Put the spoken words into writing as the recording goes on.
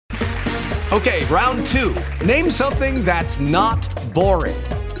Okay, round two. Name something that's not boring.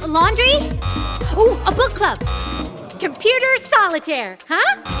 A laundry? Ooh, a book club. Computer solitaire,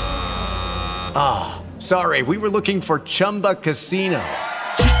 huh? Ah, sorry, we were looking for Chumba Casino.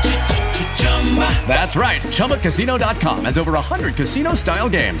 That's right, ChumbaCasino.com has over 100 casino-style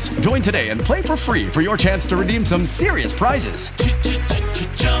games. Join today and play for free for your chance to redeem some serious prizes.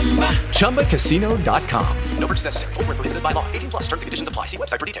 ChumbaCasino.com. No purchase necessary. Void where prohibited by law. 18+. Terms and conditions apply. See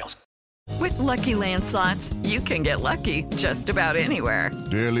website for details. With Lucky Land Slots, you can get lucky just about anywhere.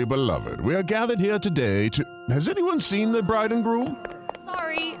 Dearly beloved, we are gathered here today to... Has anyone seen the bride and groom?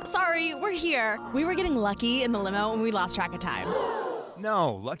 Sorry, we're here. We were getting lucky in the limo and we lost track of time.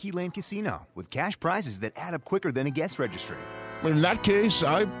 No, Lucky Land Casino, with cash prizes that add up quicker than a guest registry. In that case,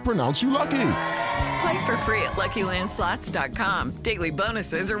 I pronounce you lucky. Play for free at LuckyLandSlots.com. Daily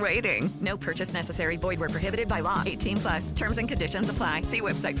bonuses are waiting. No purchase necessary. Void where prohibited by law. 18+. Terms and conditions apply. See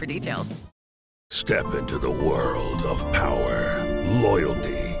website for details. Step into the world of power,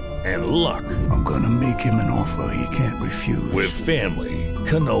 loyalty, and luck. I'm gonna make him an offer he can't refuse. With family,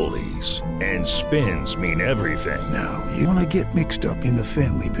 cannolis, and spins mean everything. Now, you wanna get mixed up in the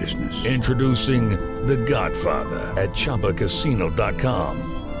family business. Introducing The Godfather at ChumbaCasino.com.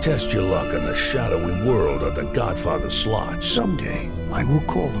 Test your luck in the shadowy world of The Godfather slot. Someday, I will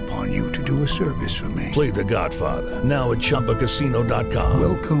call upon you to do a service for me. Play The Godfather, now at ChumbaCasino.com.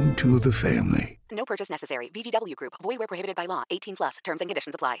 Welcome to the family. No purchase necessary. VGW Group. Void where prohibited by law. 18+. Terms and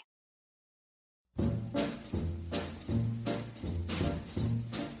conditions apply.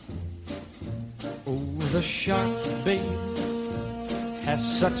 Oh, the shark, babe,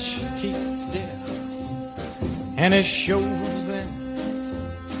 has such teeth, dear, and it shows them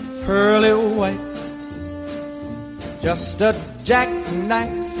pearly white. Just a jackknife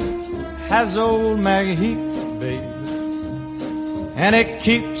has old Maggie Heath, babe, and it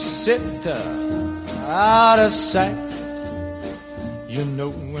keeps it out of sight. You know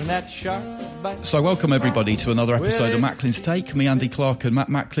when that shark bites. So welcome everybody to another episode of Macklin's Take. Me, Andy Clark, and Matt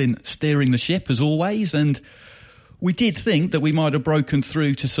Macklin steering the ship as always. And we did think that we might have broken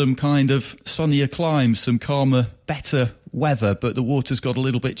through to some kind of sunnier climes, some calmer, better weather, but the water's got a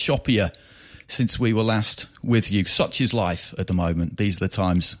little bit choppier since we were last with you. Such is life at the moment. These are the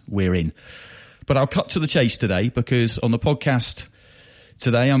times we're in. But I'll cut to the chase today, because on the podcast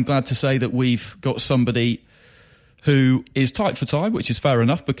today, I'm glad to say that we've got somebody who is tight for time, which is fair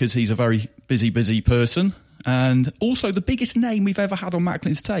enough because he's a very busy person, and also the biggest name we've ever had on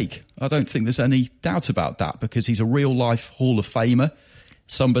Macklin's Take. I don't think there's any doubt about that, because he's a real-life Hall of Famer,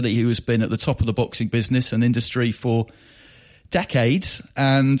 somebody who has been at the top of the boxing business and industry for decades,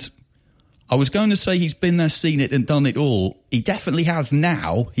 and I was going to say he's been there, seen it and done it all. He definitely has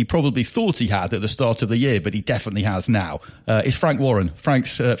now. He probably thought he had at the start of the year, but he definitely has now. It's Frank Warren. Frank,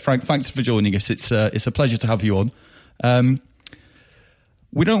 thanks for joining us. It's a pleasure to have you on.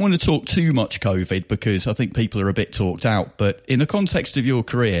 We don't want to talk too much COVID because I think people are a bit talked out, but in the context of your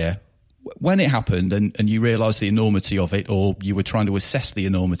career, when it happened and you realised the enormity of it, or you were trying to assess the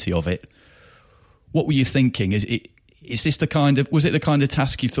enormity of it, what were you thinking? Was it the kind of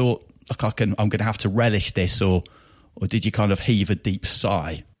task you thought, look, I'm going to have to relish this, or did you kind of heave a deep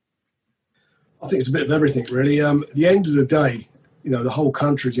sigh? I think it's a bit of everything, really. At the end of the day, the whole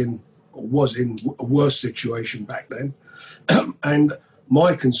country's was in a worse situation back then. And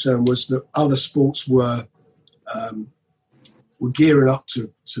my concern was that other sports were gearing up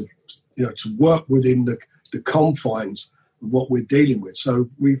to work within the confines of what we're dealing with. So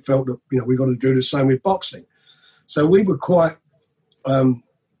we felt that, we got to do the same with boxing. So we were quite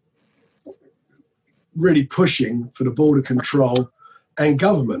really pushing for the border control and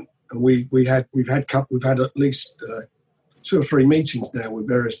government. And we've had at least 2 or 3 meetings now with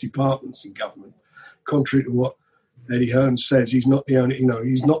various departments in government. Contrary to what Eddie Hearn says, he's not the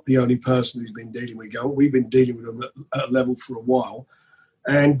only person who's been dealing with government. We've been dealing with them at a level for a while,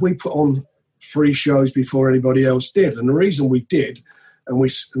 and we put on free shows before anybody else did. And the reason we did, the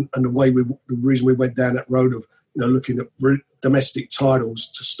reason we went down that road of looking at domestic titles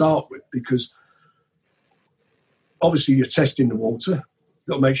to start with, because obviously you're testing the water. You've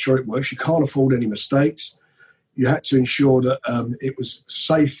got to make sure it works. You can't afford any mistakes. You had to ensure that it was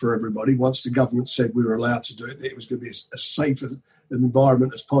safe for everybody. Once the government said we were allowed to do it, it was going to be as safe an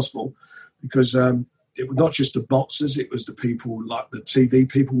environment as possible, because it was not just the boxers, it was the people like the TV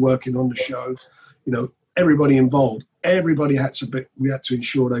people working on the show, everybody involved. Everybody we had to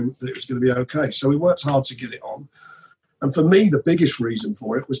ensure that it was going to be okay. So we worked hard to get it on. And for me, the biggest reason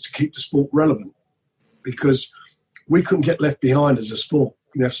for it was to keep the sport relevant, because we couldn't get left behind as a sport.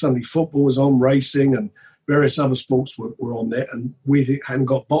 Suddenly football was on, racing and various other sports were on there, and we hadn't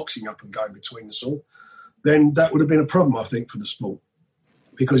got boxing up and going between us all, then that would have been a problem, I think, for the sport.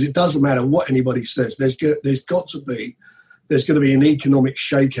 Because it doesn't matter what anybody says. There's going to be an economic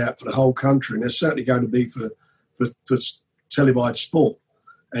shakeout for the whole country, and there's certainly going to be for televised sport.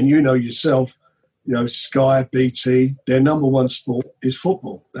 And you know yourself, Sky, BT, their number one sport is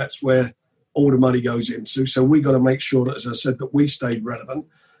football. That's where all the money goes into. So we got to make sure that, as I said, that we stayed relevant.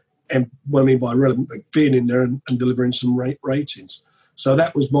 And what I mean by relevant, being in there and delivering some ratings. So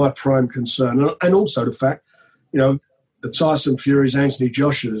that was my prime concern. And also the fact, the Tyson Furies, Anthony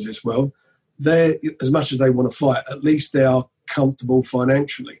Joshua's as well, they, as much as they want to fight, at least they are comfortable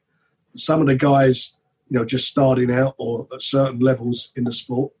financially. Some of the guys, just starting out or at certain levels in the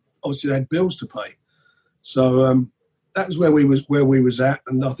sport, obviously they had bills to pay. So that was where we was at.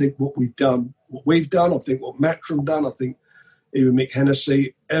 And I think what we've done, I think what Matchroom done, I think even Mick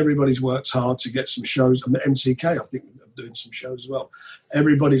Hennessy, everybody's worked hard to get some shows. And MCK, I think, are doing some shows as well.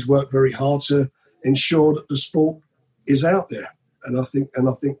 Everybody's worked very hard to ensure that the sport is out there, and I think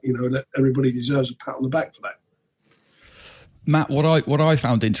that everybody deserves a pat on the back for that. Matt, what I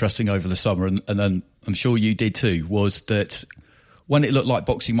found interesting over the summer, and then I'm sure you did too, was that when it looked like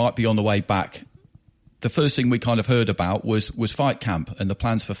boxing might be on the way back, the first thing we kind of heard about was Fight Camp and the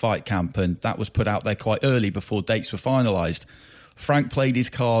plans for Fight Camp, and that was put out there quite early before dates were finalised. Frank played his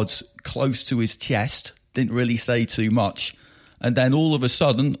cards close to his chest, didn't really say too much. And then all of a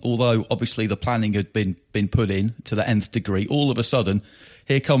sudden, although obviously the planning had been put in to the nth degree, all of a sudden,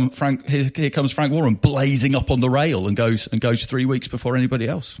 here comes Frank Warren blazing up on the rail and goes 3 weeks before anybody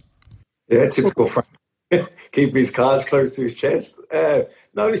else. Yeah, typical Frank. Keeping his cards close to his chest.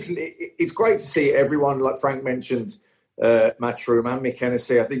 No, listen, it's great to see everyone, like Frank mentioned, Matchroom and Mick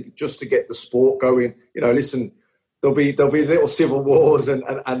Hennessy. I think just to get the sport going, listen, there'll be little civil wars and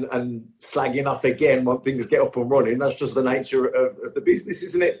slagging up again when things get up and running. That's just the nature of the business,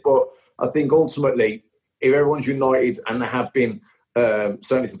 isn't it? But I think ultimately, if everyone's united, and they have been,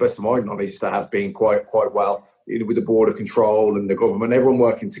 certainly to the best of my knowledge, they have been quite well, with the border control and the government, everyone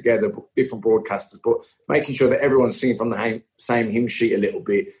working together, different broadcasters, but making sure that everyone's singing from the same hymn sheet a little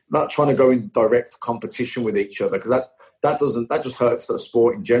bit, not trying to go in direct competition with each other, because that just hurts the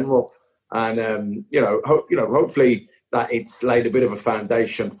sport in general. And, hopefully that it's laid a bit of a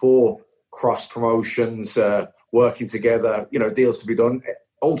foundation for cross promotions, working together, deals to be done.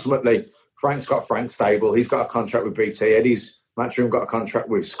 Ultimately, Frank's got Frank's stable. He's got a contract with BT. Eddie's Matchroom got a contract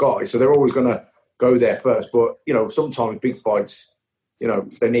with Sky. So they're always going to go there first. But, sometimes big fights,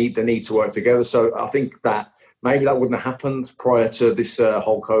 they need to work together. So I think that maybe that wouldn't have happened prior to this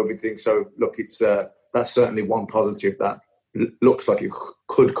whole COVID thing. So, look, it's that's certainly one positive that looks like it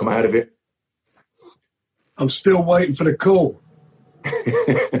could come out of it. I'm still waiting for the call.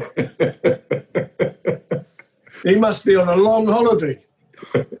 He must be on a long holiday.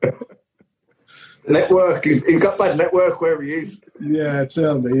 Network. He's got bad network where he is. Yeah,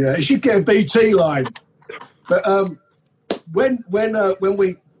 tell me. Yeah, he should get a BT line. But when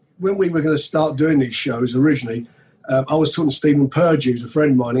we were going to start doing these shows originally, I was talking to Stephen Purgie, who's a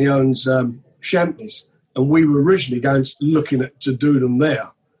friend of mine. He owns Champneys, and we were originally looking to do them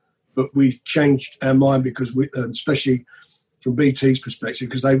there. But we changed our mind because especially from BT's perspective,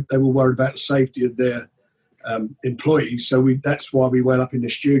 because they were worried about the safety of their employees. So that's why we went up in the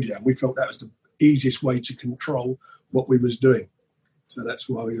studio. We felt that was the easiest way to control what we was doing. So that's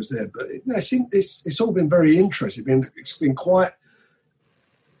why we was there. But it's all been very interesting. It's been quite,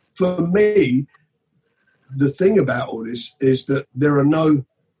 for me, the thing about all this is that there are no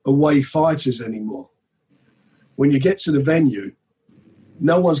away fighters anymore. When you get to the venue,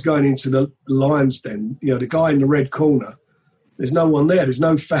 no one's going into the Lions Den. The guy in the red corner, there's no one there. There's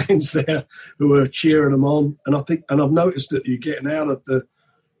no fans there who are cheering them on. And I've noticed that you're getting out of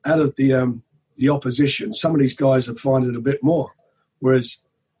the opposition. Some of these guys are finding it a bit more. Whereas,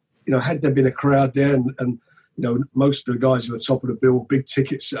 had there been a crowd there and most of the guys who are top of the bill, big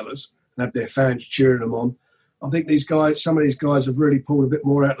ticket sellers, and had their fans cheering them on, I think some of these guys have really pulled a bit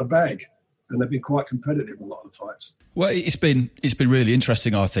more out of the bag. And they've been quite competitive in a lot of the fights. Well, it's been really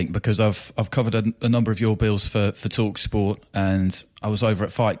interesting, I think, because I've covered a number of your bills for Talk Sport, and I was over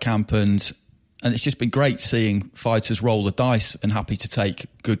at Fight Camp, and it's just been great seeing fighters roll the dice and happy to take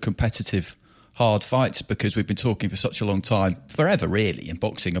good, competitive, hard fights, because we've been talking for such a long time, forever really, in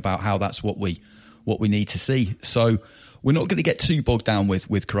boxing about how that's what we need to see. So we're not going to get too bogged down with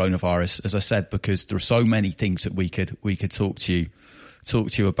coronavirus, as I said, because there are so many things that we could talk to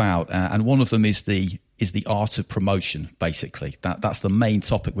you about, and one of them is the art of promotion. Basically, that's the main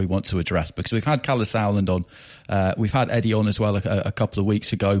topic we want to address, because we've had Callis Howland on, we've had Eddie on as well a couple of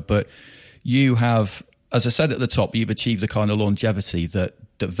weeks ago, but you have as I said at the top, you've achieved the kind of longevity that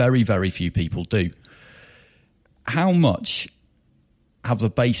very, very few people do. How much have the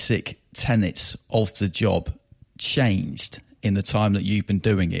basic tenets of the job changed in the time that you've been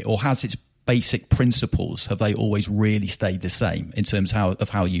doing it, or has its basic principles, have they always really stayed the same in terms of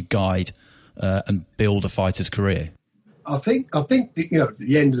how you guide and build a fighter's career? I think at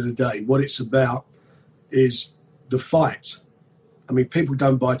the end of the day, what it's about is the fight. I mean, people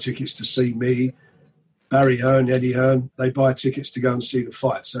don't buy tickets to see me, Barry Hearn, Eddie Hearn. They buy tickets to go and see the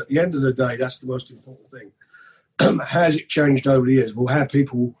fight. So at the end of the day, that's the most important thing. Has it changed over the years? Well, how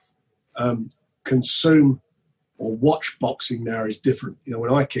people consume or watch boxing now is different.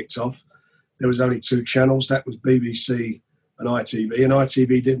 When I kicked off, there was only 2 channels. That was BBC and ITV. And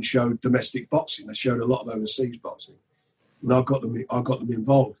ITV didn't show domestic boxing. They showed a lot of overseas boxing. And I got them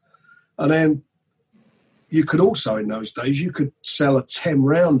involved. And then you could also, in those days, you could sell a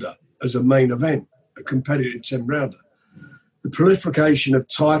 10-rounder as a main event, a competitive 10-rounder. The proliferation of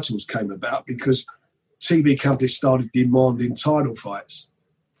titles came about because TV companies started demanding title fights.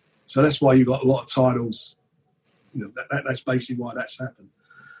 So that's why you got a lot of titles. That's basically why that's happened.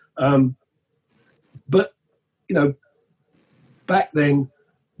 But back then,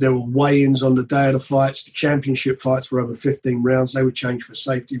 there were weigh-ins on the day of the fights. The championship fights were over 15 rounds. They were changed for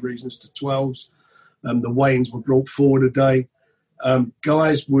safety reasons to 12s. The weigh-ins were brought forward a day.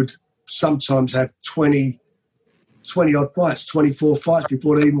 Guys would sometimes have 20-odd fights, 24 fights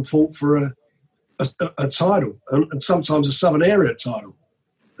before they even fought for a title, and sometimes a Southern Area title.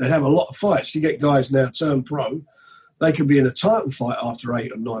 They'd have a lot of fights. You get guys now turn pro, they could be in a title fight after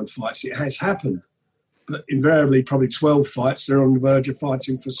 8 or 9 fights. It has happened. But invariably, probably 12 fights, they're on the verge of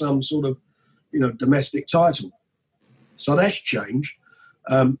fighting for some sort of, domestic title. So that's changed.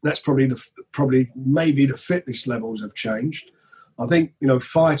 That's probably maybe the fitness levels have changed. I think,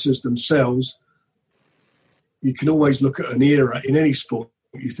 fighters themselves, you can always look at an era in any sport.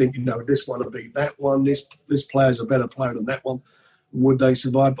 You think, this one will beat that one. This player's a better player than that one. Would they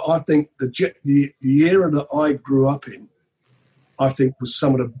survive? But I think the era that I grew up in, I think was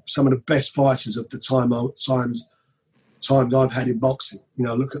some of the best fighters of the times I've had in boxing.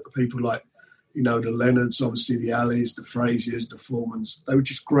 Look at the people like, the Leonards, obviously the Allies, the Fraziers, the Foremans. They were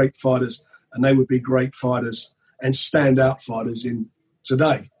just great fighters, and they would be great fighters and standout fighters in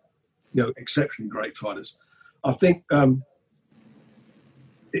today. Exceptionally great fighters. I think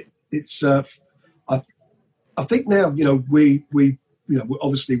I think now we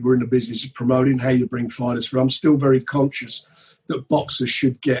obviously we're in the business of promoting how you bring fighters through. I'm still very conscious that boxers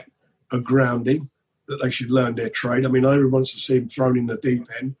should get a grounding, that they should learn their trade. I mean, everyone wants to see them thrown in the deep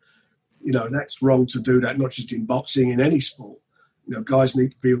end. That's wrong to do that, not just in boxing, in any sport. Guys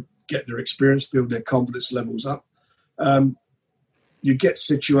need to get their experience, build their confidence levels up. You get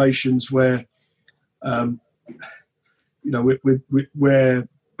situations where, where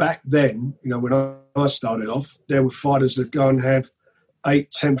back then, when I started off, there were fighters that go and have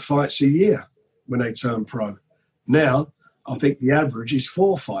 8-10 fights a year when they turn pro. Now, I think the average is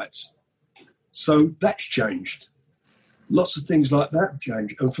 4 fights. So that's changed. Lots of things like that have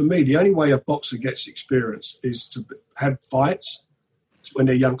changed. And for me, the only way a boxer gets experience is to have fights when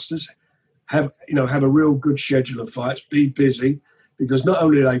they're youngsters, have a real good schedule of fights, be busy, because not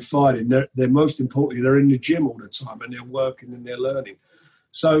only are they fighting, they're most importantly, they're in the gym all the time and they're working and they're learning.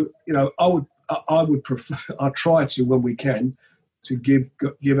 So, I would prefer, I try to, when we can, to give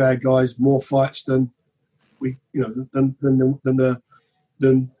our guys more fights than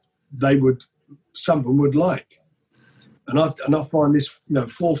than they would, some of them would like. And I find this,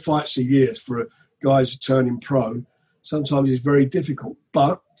 4 fights a year for guys turning pro, sometimes is very difficult.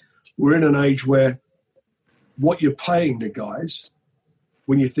 But we're in an age where what you're paying the guys,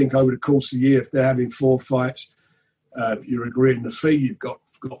 when you think over the course of the year, if they're having 4 fights, you're agreeing the fee you've got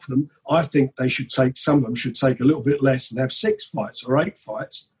for them. I think some of them should take a little bit less and have 6 fights or 8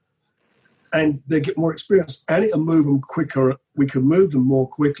 fights, and they get more experience. And it'll move them quicker. We can move them more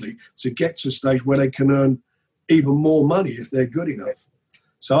quickly to get to a stage where they can earn even more money if they're good enough.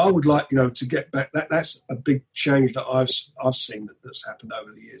 So I would like, to get back. That's a big change that I've seen that's happened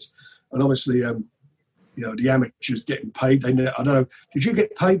over the years. And obviously, the amateurs getting paid. I don't know. Did you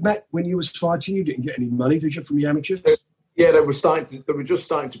get paid, Matt, when you was fighting? You didn't get any money, did you, from the amateurs? Yeah, they were just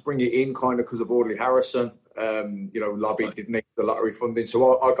starting to bring it in, kind of because of Audley Harrison. Lobby didn't need the lottery funding,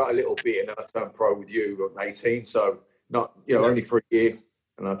 so I got a little bit, and then I turned pro with you at 18. So not, only for a year,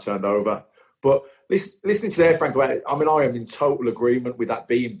 and I turned over. But listening to that, Frank, I am in total agreement with that.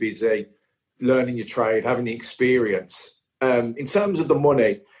 Being busy, learning your trade, having the experience. In terms of the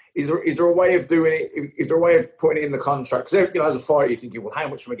money, is there a way of doing it? Is there a way of putting it in the contract? Because as a fighter, you're thinking, well, how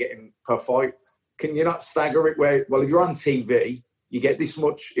much am I getting per fight? can you not stagger it where, well, if you're on TV, you get this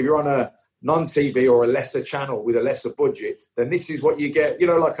much. If you're on a non-TV or a lesser channel with a lesser budget, then this is what you get. You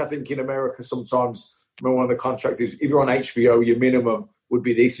know, like I think in America sometimes, one of the contracts is if you're on HBO, your minimum would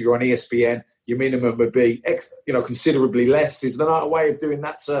be this. If you're on ESPN, your minimum would be, considerably less. Is there not a way of doing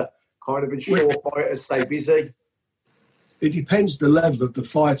that to kind of ensure fighters stay busy? It depends the level of the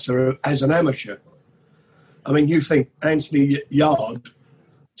fighter as an amateur. I mean, you think Anthony Yard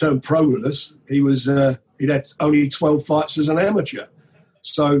turned pro with us. He'd had only 12 fights as an amateur.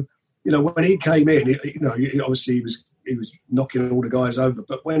 So, when he came in, obviously he was knocking all the guys over.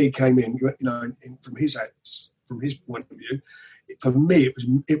 But when he came in, from his point of view, for me,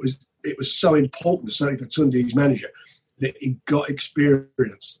 it was so important, certainly for Tunde, his manager, that he got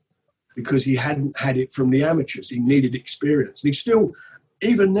experience because he hadn't had it from the amateurs. He needed experience. And he still,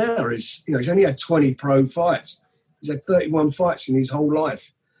 even now, he's only had 20 pro fights. He's had 31 fights in his whole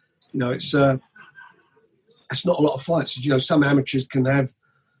life. It's not a lot of fights. Some amateurs can have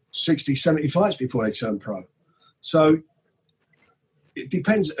 60, 70 fights before they turn pro. So it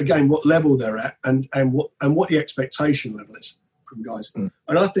depends, again, what level they're at and what the expectation level is from guys. Mm.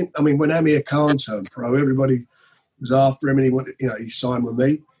 And I think, when Amir Khan turned pro, everybody was after him and he wanted, he signed with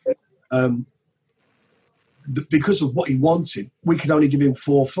me. Because of what he wanted, we could only give him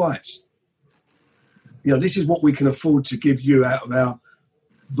 4 fights. This is what we can afford to give you out of our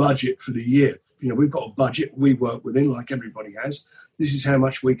budget for the year. We've got a budget we work within, like everybody has. This is how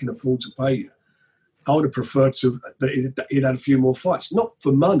much we can afford to pay you. I would have preferred that he'd had a few more fights, not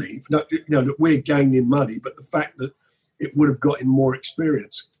for money, that we're gaining money, but the fact that it would have got him more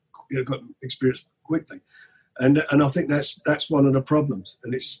experience, got experience quickly. And I think that's one of the problems.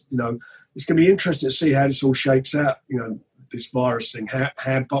 And it's going to be interesting to see how this all shakes out, this virus thing,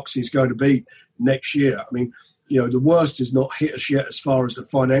 how boxing is going to be next year. The worst has not hit us yet as far as the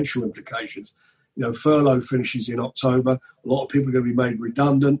financial implications. Furlough finishes in October. A lot of people are going to be made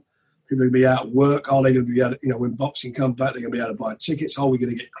redundant. People are going to be out of work. Are they going to be able to, when boxing comes back, they're going to be able to buy tickets? Are we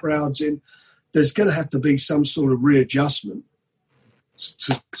going to get crowds in? There's going to have to be some sort of readjustment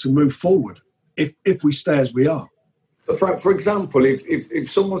to move forward if we stay as we are. But for example, if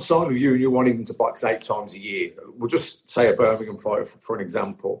someone signed with you and you wanted them to box 8 times a year, we'll just say a Birmingham fighter for an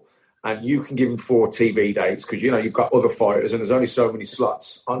example, and you can give him 4 TV dates because, you've got other fighters and there's only so many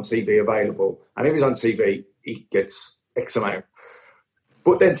slots on TV available. And if he's on TV, he gets X amount.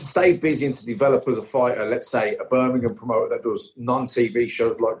 But then to stay busy and to develop as a fighter, let's say a Birmingham promoter that does non-TV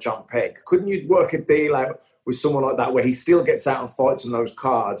shows like John Pegg, couldn't you work a deal out with someone like that where he still gets out and fights on those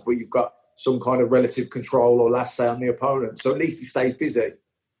cards, but you've got some kind of relative control or last say on the opponent, so at least he stays busy?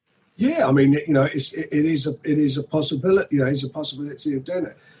 Yeah, it is a possibility. It's a possibility of doing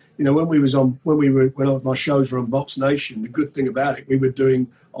it. When my shows were on Box Nation, the good thing about it, we were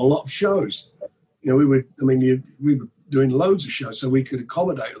doing a lot of shows. We were doing loads of shows, so we could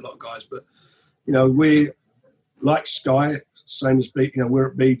accommodate a lot of guys. But we like Sky, same as we're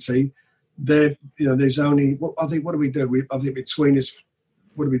at BT. There's only I think. What do we do? I think between us,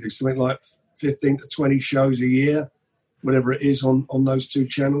 what do we do? Something like 15 to 20 shows a year, whatever it is on those 2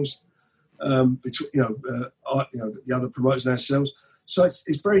 channels. Between the other promoters and ourselves. So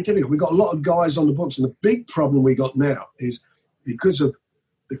it's very difficult. We've got a lot of guys on the books, and the big problem we got now is because of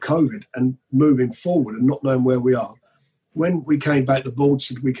the COVID and moving forward and not knowing where we are. When we came back, the board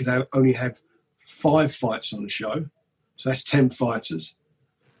said we could only have 5 fights on the show, so that's 10 fighters.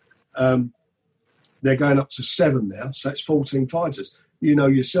 They're going up to 7 now, so that's 14 fighters.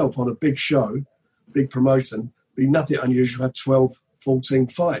 Yourself on a big show, big promotion, be nothing unusual to have 12, 14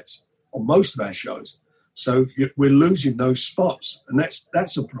 fights on most of our shows. So we're losing those spots, and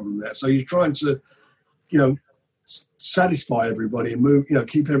that's a problem there. So you're trying to, satisfy everybody and move,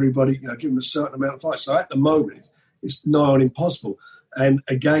 keep everybody, give them a certain amount of fights. So at the moment, it's nigh on impossible. And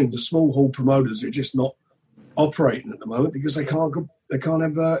again, the small hall promoters are just not operating at the moment because they can't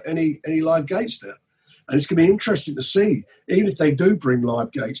have any live gates there. And it's going to be interesting to see, even if they do bring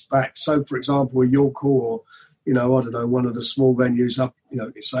live gates back. So, for example, York or, one of the small venues up,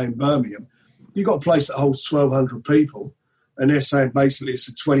 say in Birmingham, you've got a place that holds 1,200 people, and they're saying basically it's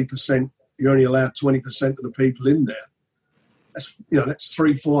a 20%, you're only allowed 20% of the people in there. That's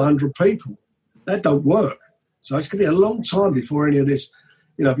 300-400 people. That don't work. So it's going to be a long time before any of this,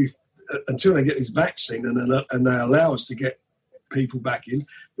 until they get this vaccine and they allow us to get people back in.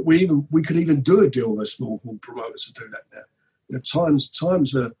 We could even do a deal with a small hall promoters to do that now.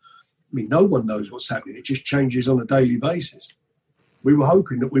 Times are, no one knows what's happening. It just changes on a daily basis. We were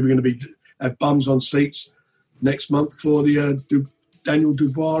hoping that we were going to have bums on seats next month for the Daniel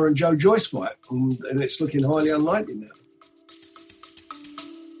Dubois and Joe Joyce fight, and it's looking highly unlikely now.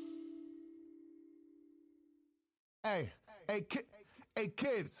 Hey,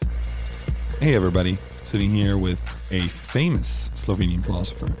 kids. Hey, everybody. Sitting here with a famous Slovenian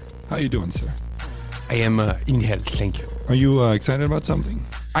philosopher. How you doing, sir? I am in health, thank you. Are you excited about something?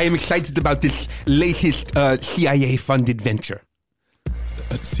 I am excited about this latest CIA-funded venture.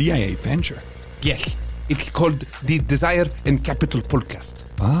 A CIA venture? Yes. It's called the Desire and Capital podcast.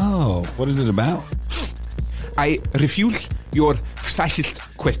 Oh, what is it about? I refuse your fascist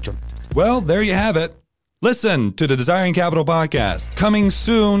question. Well, there you have it. Listen to the Desire and Capital podcast, coming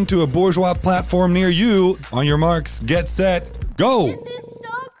soon to a bourgeois platform near you. On your marks, get set, go! This is so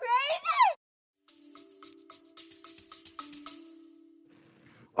crazy!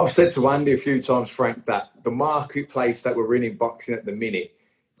 I've said to Andy a few times, Frank, that the marketplace that we're in boxing at the minute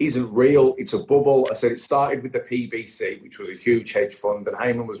isn't real. It's a bubble. I said it started with the PBC, which was a huge hedge fund, and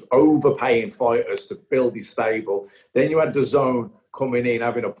Heyman was overpaying fighters to build his stable. Then you had the Zone coming in,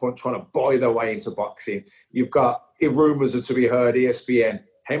 having a punch, trying to buy their way into boxing. You've got, if rumours are to be heard, ESPN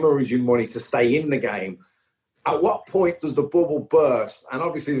hemorrhaging money to stay in the game. At what point does the bubble burst? And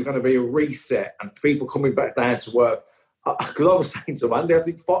obviously there's going to be a reset and people coming back down to work. Because I was saying to Andy, I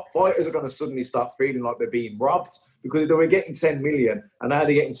think fighters are going to suddenly start feeling like they're being robbed, because if they were getting 10 million and now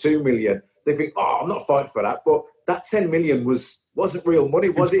they're getting 2 million, they think, I'm not fighting for that. But that 10 million wasn't real money,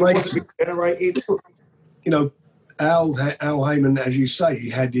 was it? It wasn't being generated. You know, Al Heyman, as you say, he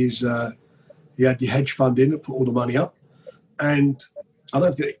had the hedge fund in that put all the money up, and I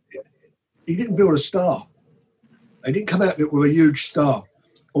don't think he didn't build a star. They didn't come out of it with a huge star.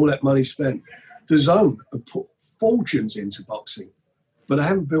 All that money spent. The Zone have put fortunes into boxing, but they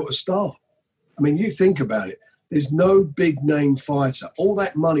haven't built a star. I mean, you think about it. There's no big name fighter. All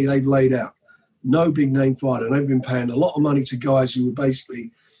that money they've laid out, no big name fighter, and they've been paying a lot of money to guys who were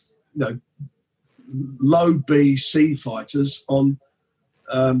basically, low B, C fighters on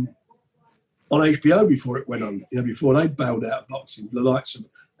HBO before it went on. Before they bailed out of boxing, the likes of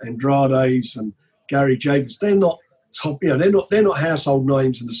Andrade's and Gary Jacobs. They're not top. They're not household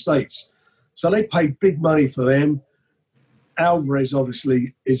names in the States. So they paid big money for them. Alvarez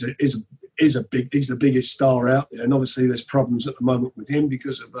obviously is the biggest star out there, and obviously there's problems at the moment with him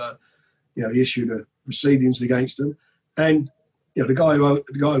because of he issued a proceedings against him. And the guy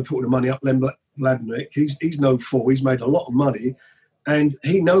who put the money up, Labnik, he's no fool. He's made a lot of money, and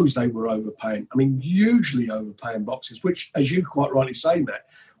he knows they were overpaying. I mean, hugely overpaying boxers, which, as you quite rightly say, Matt,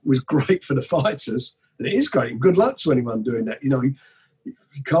 was great for the fighters, and it is great. And good luck to anyone doing that. You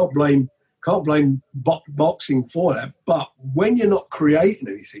can't blame boxing for that. But when you're not creating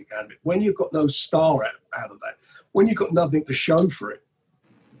anything out of it, when you've got no star out of that, when you've got nothing to show for it,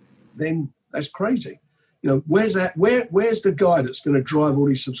 then that's crazy. Where's that? Where's the guy that's going to drive all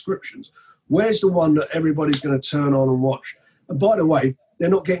these subscriptions? Where's the one that everybody's going to turn on and watch? And by the way, they're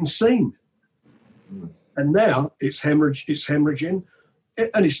not getting seen. And now it's hemorrhaging,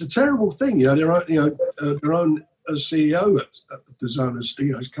 and it's a terrible thing. Their own CEO at the Zone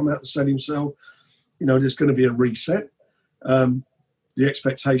has come out and said himself, there's going to be a reset. The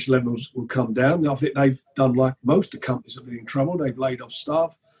expectation levels will come down. I think they've done like most of the companies that have been in trouble. They've laid off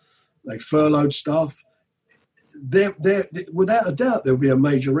staff. They furloughed staff. They're, without a doubt, there'll be a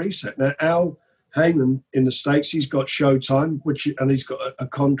major reset. Now, Al Heyman in the States, he's got Showtime, and he's got a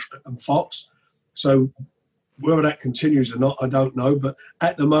contract, and Fox. So whether that continues or not, I don't know. But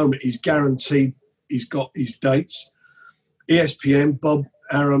at the moment, he's guaranteed. He's got his dates. ESPN, Bob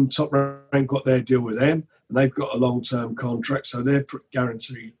Arum, Top Rank got their deal with them, and they've got a long-term contract, so they're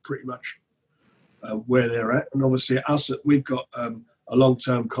guaranteed pretty much where they're at. And obviously, we've got a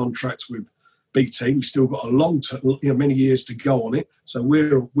long-term contract with BT. We've still got a long-term, many years to go on it, so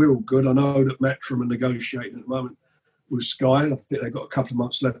we're all good. I know that Matchroom are negotiating at the moment with Sky, and I think they've got a couple of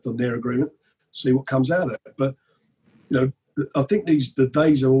months left on their agreement. See what comes out of it. But I think the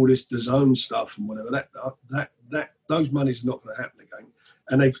days of all this DAZN stuff and whatever, that those monies are not going to happen again.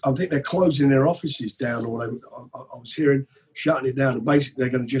 And I think they're closing their offices down, or I was hearing shutting it down, and basically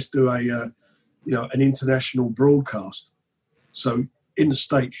they're going to just do an international broadcast. So in the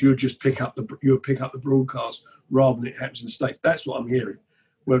States, you'll pick up the broadcast rather than it happens in the States. That's what I'm hearing.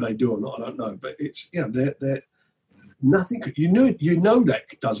 Whether they do or not, I don't know. But it's they're nothing. You know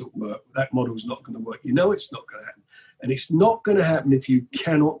that doesn't work. That model's not going to work. You know it's not going to happen. And it's not going to happen if you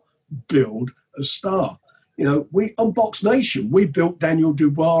cannot build a star. We on Box Nation, we built Daniel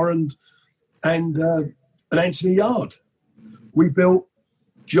Dubois and Anthony Yard. We built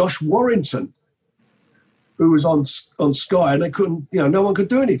Josh Warrington, who was on Sky, and they couldn't, no one could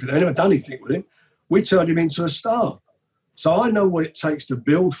do anything. They never done anything with him. We turned him into a star. So I know what it takes to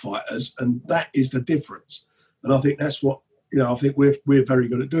build fighters, and that is the difference. And I think that's what, I think we're very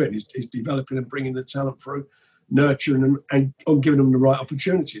good at doing is developing and bringing the talent through. nurturing them and on giving them the right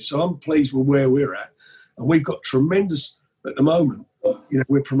opportunities. So I'm pleased with where we're at. And we've got tremendous, at the moment,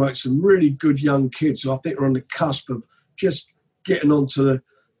 we're promoting some really good young kids who I think are on the cusp of just getting onto the,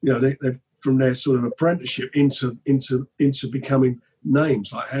 they're from their sort of apprenticeship into becoming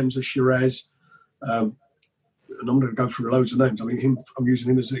names like Hamza Shiraz. And I'm going to go through loads of names. I mean, I'm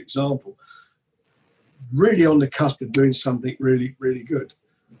using him as an example. Really on the cusp of doing something really, really good.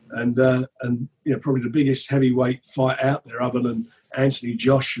 And probably the biggest heavyweight fight out there other than Anthony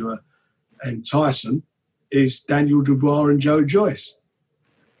Joshua and Tyson is Daniel Dubois and Joe Joyce.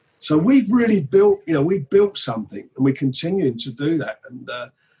 So we've really built something, and we're continuing to do that.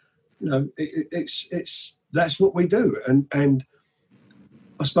 And it's that's what we do, and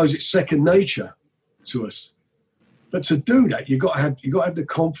I suppose it's second nature to us. But to do that, you got to have the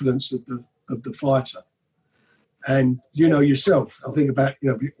confidence of the fighter, and yourself. I think about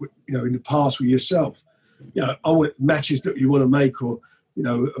in the past with yourself. I want matches that you want to make, or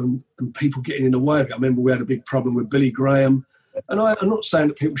and people getting in the way of it. I remember we had a big problem with Billy Graham. And I'm not saying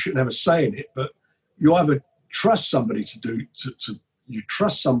that people shouldn't have a say in it, but you either trust somebody to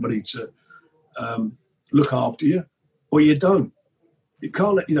look after you, or you don't. You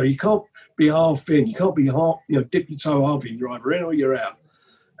can't be half in. You can't be half, dip your toe half in. You're either in or you're out.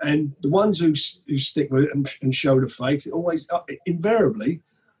 And the ones who stick with it and show the faith, it always invariably,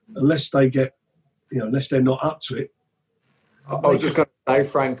 unless they get, unless they're not up to it. I was just going to say,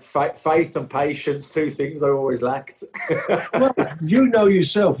 Frank, faith and patience, two things I always lacked. Well,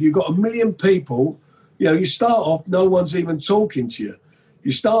 yourself, you've got a million people, you start off, no one's even talking to you.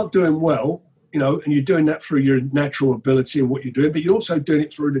 You start doing well, and you're doing that through your natural ability and what you're doing, but you're also doing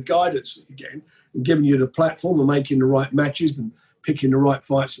it through the guidance that you're getting and giving you the platform and making the right matches and picking the right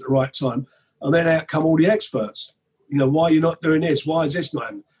fights at the right time. And then out come all the experts. Why are you not doing this? Why is this not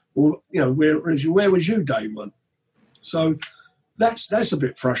happening? Well, where was you day one? So that's a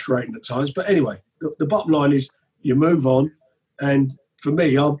bit frustrating at times. But anyway, the bottom line is you move on. And for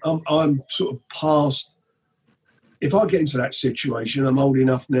me, I'm sort of past. If I get into that situation, I'm old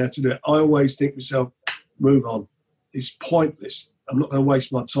enough now to do it. I always think to myself, move on. It's pointless. I'm not going to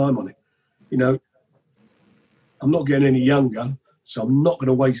waste my time on it. I'm not getting any younger, so I'm not going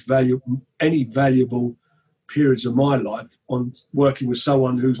to waste any valuable periods of my life on working with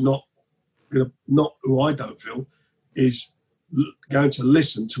someone who's not who I don't feel is going to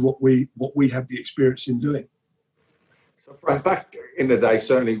listen to what we have the experience in doing. So Frank, back in the day,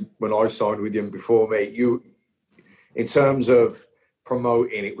 certainly when I signed with you and before me, you, in terms of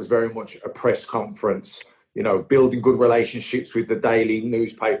promoting, it was very much a press conference, building good relationships with the daily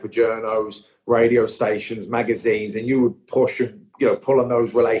newspaper journos, radio stations, magazines, and you would push and pull on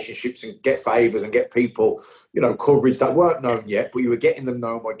those relationships and get favours and get people, coverage that weren't known yet, but you were getting them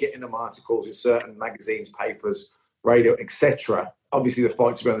known by getting them articles in certain magazines, papers, radio, etc. Obviously, the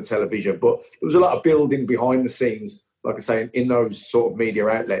fights were on the television, but there was a lot of building behind the scenes, like I say, in those sort of media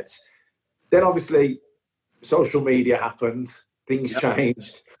outlets. Then, obviously, social media happened. Things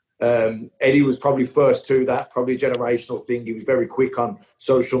changed. Eddie was probably first to that, probably a generational thing. He was very quick on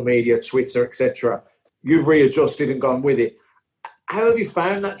social media, Twitter, etc. You've readjusted and gone with it. How have you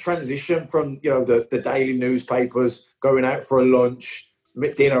found that transition from, the daily newspapers, going out for a lunch,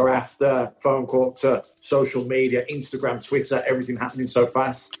 dinner after, phone call, to social media, Instagram, Twitter, everything happening so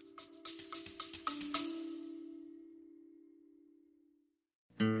fast?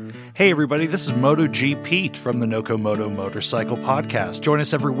 Hey everybody, this is MotoG Pete from the Nokomoto Motorcycle Podcast. Join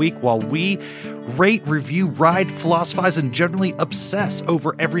us every week while we rate, review, ride, philosophize, and generally obsess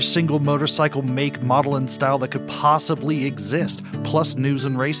over every single motorcycle make, model, and style that could possibly exist, plus news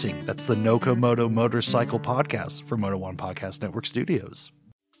and racing. That's the Nokomoto Motorcycle Podcast from Moto One Podcast Network Studios.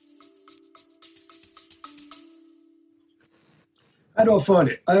 How do I find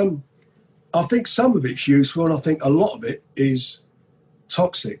it? I think some of it's useful, and I think a lot of it is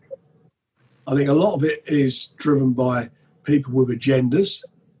toxic. I think a lot of it is driven by people with agendas,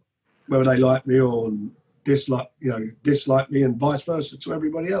 whether they like me or dislike me, and vice versa to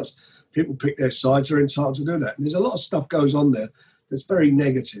everybody else. People pick their sides; they're entitled to do that. And there's a lot of stuff goes on there that's very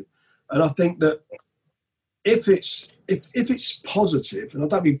negative. And I think that if it's positive, and I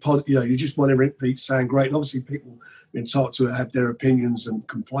don't mean positive, you just want everything to sound great. And obviously, people are entitled to have their opinions and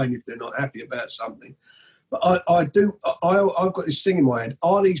complain if they're not happy about something. But I've got this thing in my head.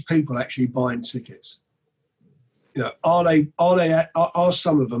 Are these people actually buying tickets? Are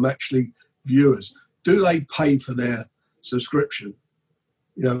some of them actually viewers? Do they pay for their subscription?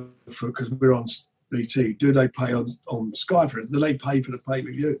 Because we're on BT. Do they pay on Sky for it? Do they pay for the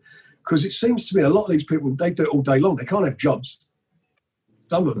pay-per-view? Because it seems to me a lot of these people, they do it all day long. They can't have jobs.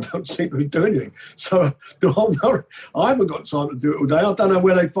 some of them don't seem to be doing anything. So I haven't got time to do it all day. I don't know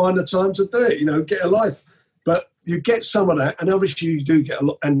where they find the time to do it, get a life. But you get some of that, and obviously you do get a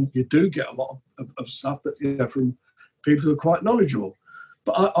lot, and you do get a lot of stuff that, from people who are quite knowledgeable.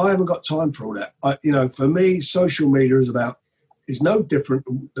 But I haven't got time for all that. For me, social media is no different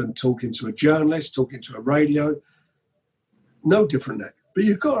than talking to a journalist, talking to a radio. No different than that. But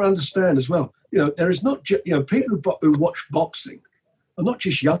you've got to understand as well, there is not just, people who watch boxing are not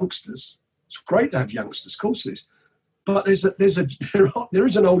just youngsters. It's great to have youngsters, of course it is. But there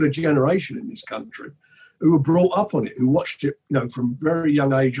is an older generation in this country who were brought up on it, who watched it, from very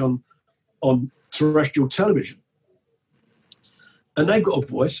young age on terrestrial television. And they've got a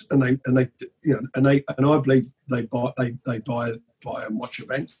voice, and I believe they buy and watch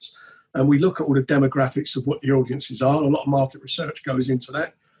events. And we look at all the demographics of what the audiences are. A lot of market research goes into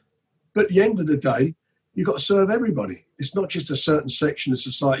that. But at the end of the day, you've got to serve everybody. It's not just a certain section of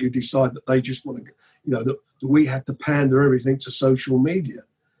society who decide that they just want to, that we have to pander everything to social media.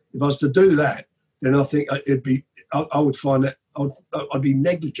 If I was to do that, then I think I would find that I'd be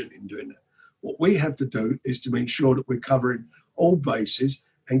negligent in doing that. What we have to do is to ensure that we're covering all bases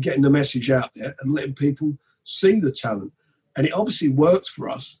and getting the message out there and letting people see the talent. And it obviously works for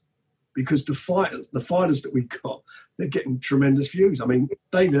us, because the fighters that we got, they're getting tremendous views. I mean,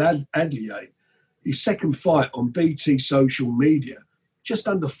 David Adlier, his second fight on BT social media, just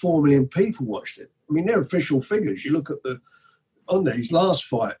under 4 million people watched it. I mean, they're official figures. You look at his last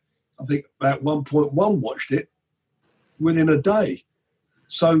fight, I think about 1.1 watched it within a day.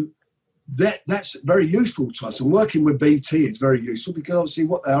 So that's very useful to us. And working with BT is very useful, because obviously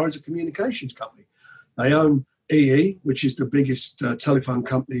what they are is a communications company. They own EE, which is the biggest telephone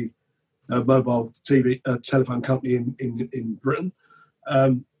company, mobile TV telephone company in Britain.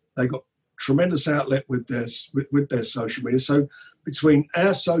 They got tremendous outlet with their social media. So between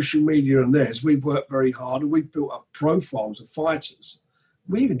our social media and theirs, we've worked very hard, and we've built up profiles of fighters.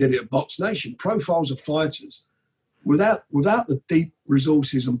 We even did it at Box Nation, profiles of fighters without the deep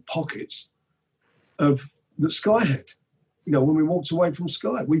resources and pockets of that Sky had. When we walked away from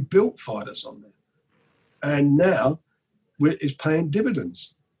Sky, we built fighters on there. And now it's paying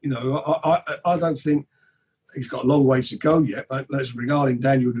dividends. I don't think he's got a long way to go yet, but regarding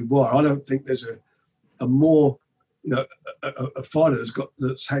Daniel Dubois, I don't think there's a more, a fighter that's got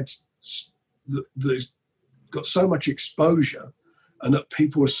so much exposure and that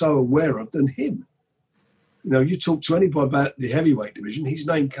people are so aware of than him. You talk to anybody about the heavyweight division, his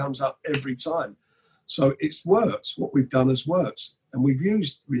name comes up every time. So it's worked. What we've done has worked. And we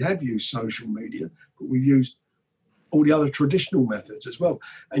have used social media, but we've used all the other traditional methods as well.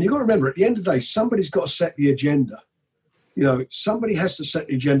 And you've got to remember, at the end of the day, somebody's got to set the agenda. Somebody has to set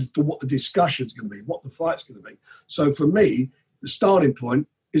the agenda for what the discussion's going to be, what the fight's going to be. So for me, the starting point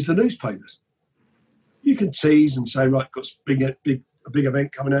is the newspapers. You can tease and say, right, got a big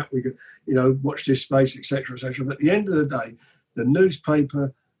event coming out, we could, watch this space, etc., etc. But at the end of the day, the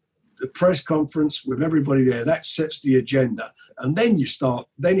newspaper, the press conference with everybody there, that sets the agenda. And then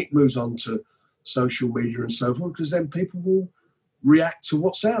it moves on to social media and so forth, because then people will react to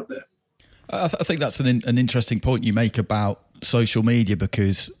what's out there. I think that's an interesting point you make about social media,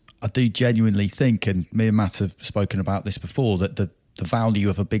 because I do genuinely think, and me and Matt have spoken about this before, that the value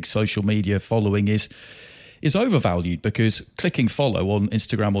of a big social media following is overvalued, because clicking follow on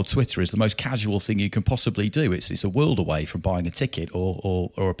Instagram or Twitter is the most casual thing you can possibly do. It's a world away from buying a ticket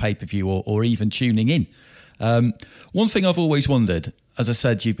or a pay-per-view or even tuning in. One thing I've always wondered, as I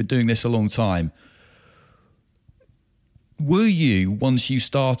said, you've been doing this a long time. Were you, once you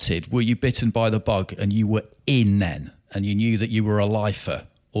started, were you bitten by the bug and you were in then and you knew that you were a lifer?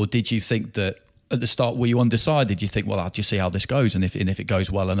 Or did you think that at the start, were you undecided? You think, well, I'll just see how this goes. And if it goes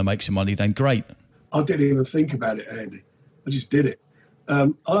well and I make some money, then great. I didn't even think about it, Andy. I just did it.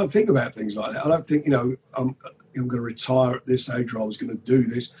 I don't think about things like that. I don't think, I'm going to retire at this age, or I was going to do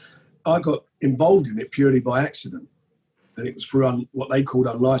this. I got involved in it purely by accident. And it was through what they called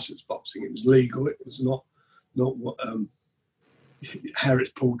unlicensed boxing. It was legal. It was not what how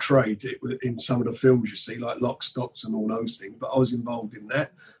it's portrayed in some of the films you see, like Lock, Stocks and all those things. But I was involved in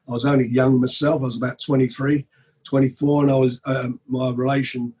that. I was only young myself. I was about 23, 24, and I was my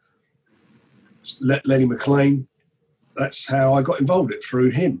relation, Lenny Macklin, that's how I got involved in it, through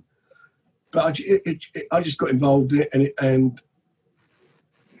him. But I just got involved in it, and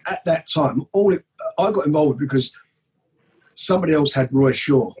at that time, I got involved because somebody else had Roy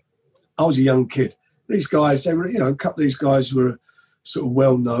Shaw. I was a young kid. These guys, they were, a couple of these guys were sort of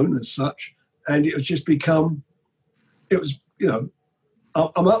well known as such, and it was just become,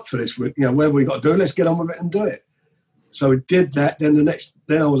 I'm up for this. Whatever we got to do, let's get on with it and do it. So we did that. Then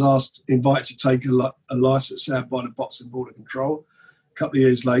I was invited to take a license out by the Boxing Board of Control a couple of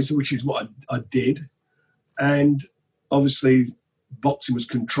years later, which is what I did. And obviously, boxing was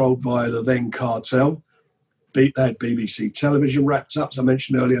controlled by the then cartel. They had BBC television wrapped up. As I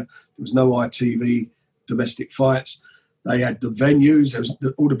mentioned earlier, there was no ITV domestic fights. They had the venues. There was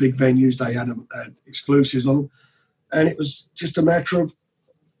all the big venues. They had exclusives on them. And it was just a matter of,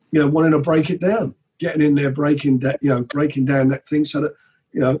 wanting to break it down, getting in there, breaking down that thing so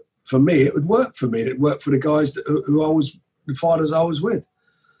that, for me, it would work for me. It worked for the guys the fighters I was with.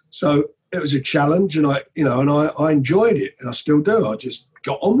 So it was a challenge, and I enjoyed it, and I still do. I just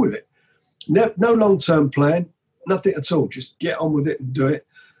got on with it. No long-term plan, nothing at all. Just get on with it and do it,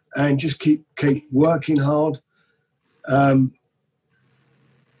 and just keep working hard. Putting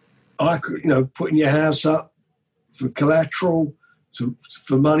your house up for collateral,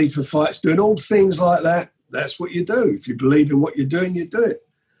 for money for fights, doing all things like that. That's what you do. If you believe in what you're doing, you do it.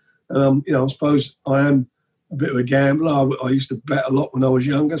 And I suppose I am a bit of a gambler. I used to bet a lot when I was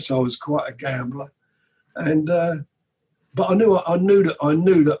younger, so I was quite a gambler. And but I knew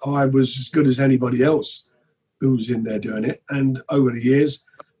that I was as good as anybody else who was in there doing it. And over the years,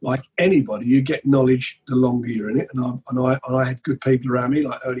 like anybody, you get knowledge the longer you're in it. And I had good people around me,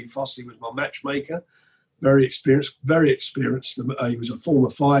 like Ernie Fossey was my matchmaker, very experienced. He was a former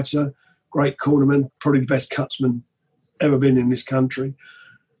fighter, great cornerman, probably the best cutsman ever been in this country.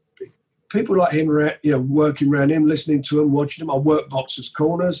 People like him, working around him, listening to him, watching him. I worked boxers'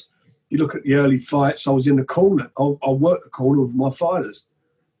 corners. You look at the early fights, I was in the corner. I worked the corner with my fighters.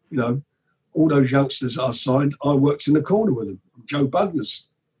 All those youngsters I signed, I worked in the corner with them. Joe Bugner's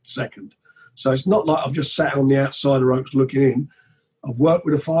second. So it's not like I've just sat on the outside of the ropes looking in. I've worked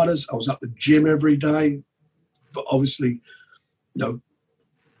with the fighters. I was at the gym every day. But obviously,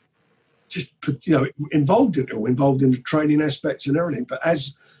 involved in it all, involved in the training aspects and everything. But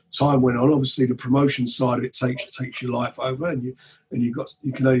as time went on, obviously the promotion side of it takes your life over, and you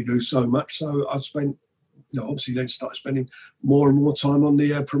can only do so much. So I spent, obviously then started spending more and more time on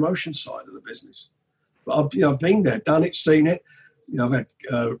the promotion side of the business. But I've been there, done it, seen it. I've had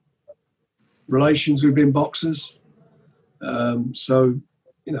relations who've been boxers. And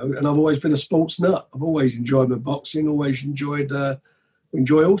I've always been a sports nut. I've always enjoyed my boxing, always enjoy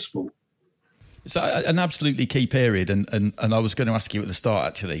all sport. So an absolutely key period, and I was going to ask you at the start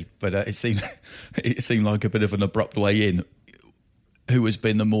actually, but it seemed like a bit of an abrupt way in. Who has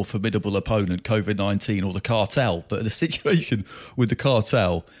been the more formidable opponent, COVID-19 or the cartel? But the situation with the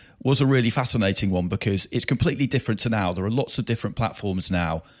cartel was a really fascinating one because it's completely different to now. There are lots of different platforms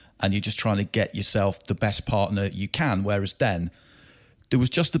now, and you're just trying to get yourself the best partner you can. Whereas then, there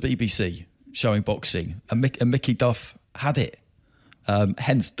was just the BBC showing boxing, and Mickey Duff had it.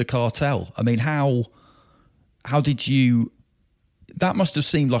 Hence the cartel. I mean, how did you? That must have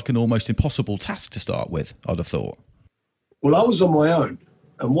seemed like an almost impossible task to start with, I'd have thought. Well, I was on my own,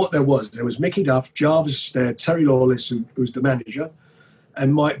 and what there was Mickey Duff, Jarvis Astaire, Terry Lawless, who was the manager,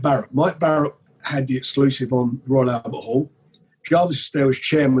 and Mike Barrett. Mike Barrett had the exclusive on Royal Albert Hall. Jarvis Astaire was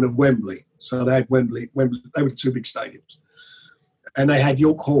chairman of Wembley, so they had Wembley. They were the two big stadiums, and they had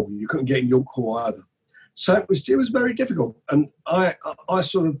York Hall. You couldn't get in York Hall either. So it was very difficult, and I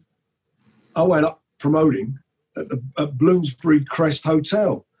went up promoting at Bloomsbury Crest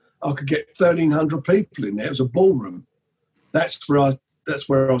Hotel. I could get 1,300 people in there. It was a ballroom. That's where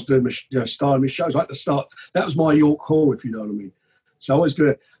I was doing my, starting my shows. Like the start, that was my York Hall, if you know what I mean. So I was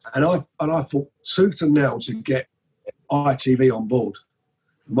doing it, and I fought tooth and nail to get ITV on board.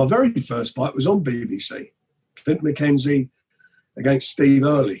 And my very first fight was on BBC, Clinton McKenzie against Steve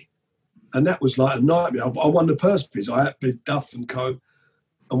Early. And that was like a nightmare. I won the purse bids. I outbid Duff and Co.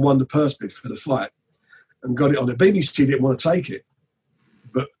 and won the purse bid for the fight and got it on. The BBC didn't want to take it,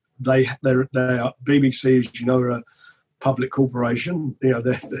 but they are BBC, as you know, are a public corporation. They're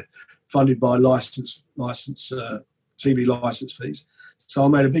funded by license TV license fees. So I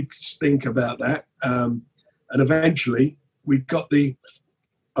made a big stink about that, and eventually I got it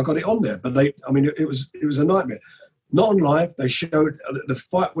on there. But it was a nightmare. Not on live. They showed the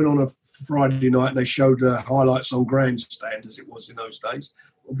fight went on a Friday night, and they showed highlights on Grandstand, as it was in those days,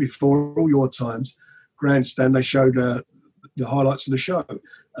 before all your times. Grandstand. They showed the highlights of the show,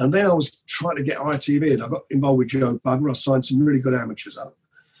 and then I was trying to get ITV, and I got involved with Joe Bugner. I signed some really good amateurs up,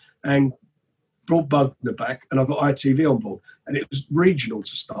 and brought Bugner back, and I got ITV on board. And it was regional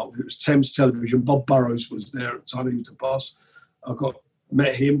to start with. It was Thames Television. Bob Burrows was there at the time. He was the boss. I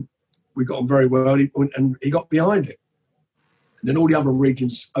met him. We got on very well, and he got behind it. And then all the other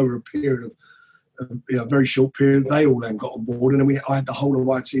regions, over a period of a very short period, they all then got on board, and then I had the whole of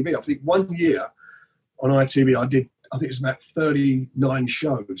ITV. I think 1 year on ITV, I think it was about 39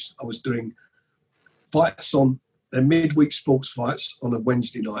 shows. I was doing fights on their midweek sports fights on a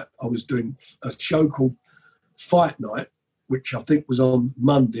Wednesday night. I was doing a show called Fight Night, which I think was on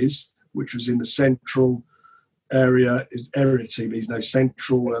Mondays, which was in the central area TVs now,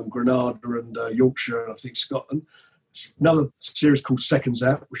 central Granada and Yorkshire, and I think Scotland. Another series called Seconds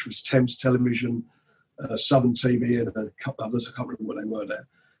Out, which was Thames Television, Southern TV, and a couple others. I can't remember what they were there.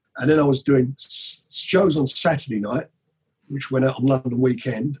 And then I was doing shows on Saturday night, which went out on London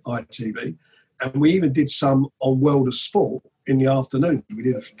Weekend, ITV. And we even did some on World of Sport in the afternoon. We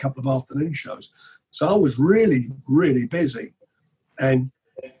did a couple of afternoon shows. So I was really, really busy. And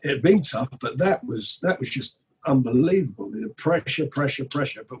it had been tough, but that was just unbelievable. I mean, pressure.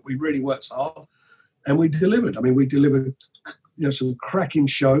 But we really worked hard. And we delivered. I mean, we delivered, some cracking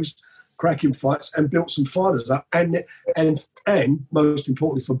shows, cracking fights, and built some fighters up. And most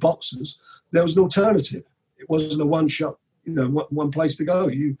importantly for boxers, there was an alternative. It wasn't a one-shot, one place to go.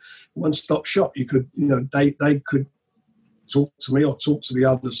 One-stop shop. You could, they could talk to me or talk to the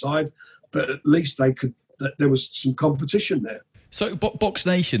other side, but at least there was some competition there. So Box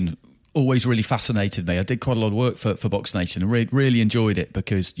Nation always really fascinated me. I did quite a lot of work for Box Nation and really enjoyed it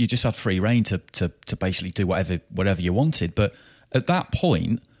because you just had free reign to basically do whatever you wanted. But at that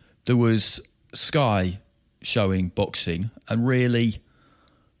point, there was Sky showing boxing and really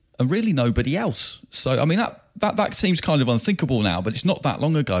nobody else. So, I mean, that seems kind of unthinkable now, but it's not that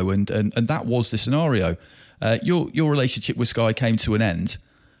long ago, and that was the scenario. Your relationship with Sky came to an end,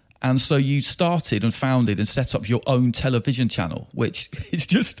 and so you started and founded and set up your own television channel, which is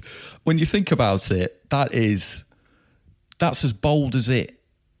just, when you think about it, that's as bold as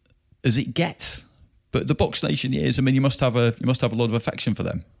it gets. But the Box Nation years, I mean, you must have a lot of affection for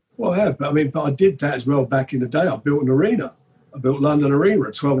them. Well, I have, but I did that as well back in the day. I built an arena. I built London Arena,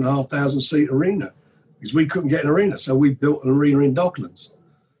 a 12,500 seat arena, because we couldn't get an arena, so we built an arena in Docklands,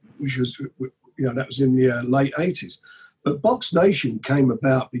 which was, that was in the late 80s. But Box Nation came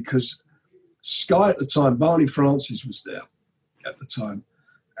about because Sky at the time, Barney Francis was there at the time.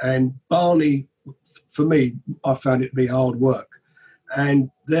 And Barney, for me, I found it to be hard work.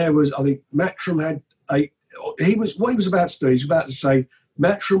 And there was, I think, Matchroom had he was about to do, he was about to say,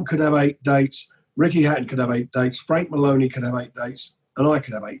 Matchroom could have 8 dates, Ricky Hatton could have 8 dates, Frank Maloney could have 8 dates, and I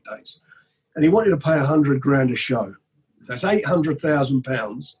could have 8 dates. And he wanted to pay $100,000 a show. So that's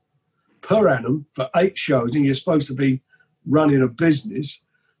 £800,000 per annum for 8 shows, and you're supposed to be running a business,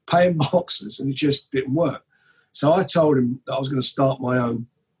 paying boxers, and it just didn't work. So I told him that I was going to start my own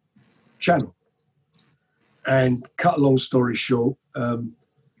channel. And cut a long story short,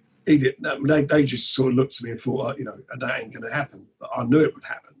 he didn't. They just sort of looked at me and thought, that ain't going to happen. But I knew it would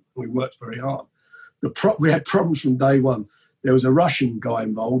happen. We worked very hard. We had problems from day one. There was a Russian guy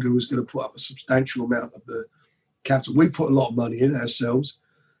involved who was going to put up a substantial amount of the capital. We put a lot of money in ourselves,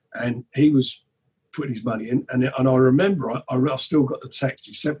 and he was putting his money in. And I remember, I've still got the text.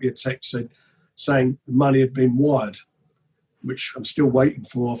 He sent me a text saying the money had been wired, which I'm still waiting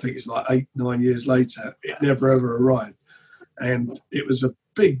for. I think it's like 8-9 years later. It never ever arrived. And it was a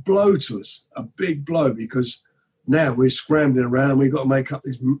big blow to us, because now we're scrambling around and we've got to make up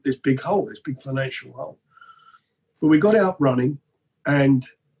this big hole, this big financial hole. But we got it up running, and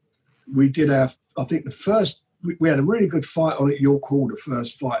we did I think the first, we had a really good fight on at York Hall, the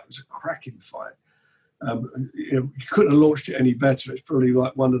first fight. It was a cracking fight. You couldn't have launched it any better. It's probably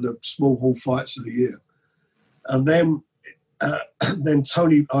like one of the small hall fights of the year. And then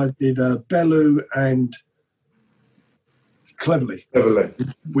Tony, I did Bellew and Cleverly.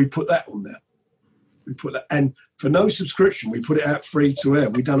 We put that on there. And for no subscription, we put it out free to air.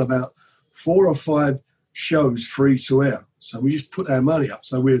 We've done about 4 or 5 shows free to air. So we just put our money up.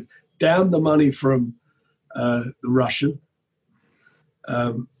 So we're down the money from the Russian.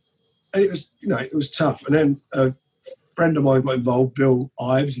 And it was tough. And then a friend of mine got involved, Bill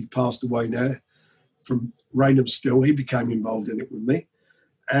Ives. He passed away now, from Raynham Still. He became involved in it with me.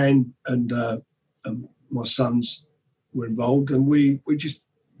 And my sons were involved, and we just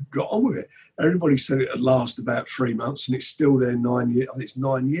got on with it. Everybody said it would last about 3 months, and it's still there 9 years. I think it's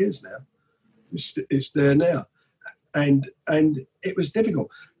 9 years now. It's there now. And it was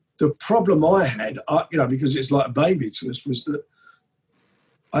difficult. The problem I had, because it's like a baby to us, was that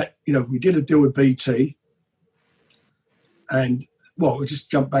we did a deal with BT, and we'll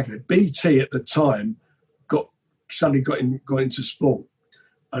just jump back a bit. BT at the time suddenly got into sport,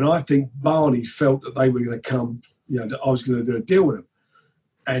 and I think Barney felt that they were going to come, that I was going to do a deal with them,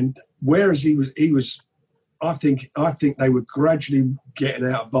 and whereas he was, I think they were gradually getting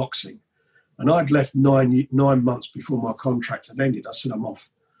out of boxing, and I'd left 9 months before my contract had ended. I said I'm off,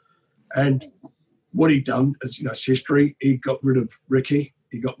 and what he'd done, as you know, it's history. He got rid of Ricky.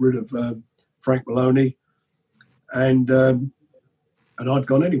 He got rid of Frank Maloney, and I'd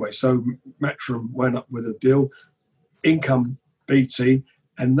gone anyway. So Matchroom went up with a deal, Income BT,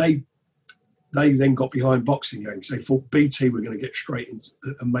 and they then got behind boxing games. They thought BT were going to get straight in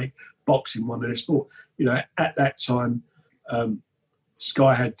and make boxing one of their sport. You know, at that time,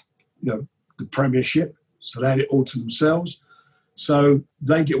 Sky had, you know, the Premiership, so they had it all to themselves. So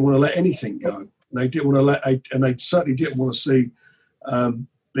they didn't want to let anything go. They didn't want to and they certainly didn't want to see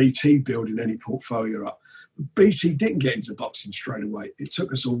BT building any portfolio up. BT didn't get into boxing straight away. It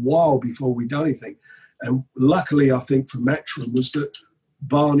took us a while before we done anything. And luckily, I think for Matchroom was that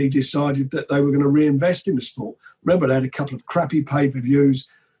Barney decided that they were going to reinvest in the sport. Remember, they had a couple of crappy pay-per-views.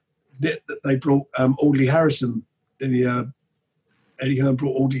 They brought Audley Harrison. Eddie Hearn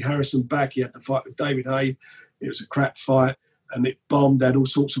brought Audley Harrison back. He had the fight with David Hay. It was a crap fight, and it bombed. They had all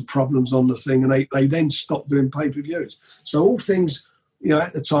sorts of problems on the thing, and they then stopped doing pay-per-views. So all things, you know,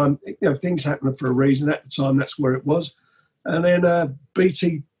 at the time, you know, things happened for a reason. At the time, that's where it was. And then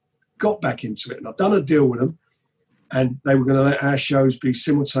BT got back into it, and I've done a deal with them, and they were going to let our shows be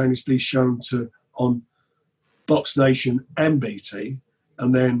simultaneously shown on Box Nation and BT.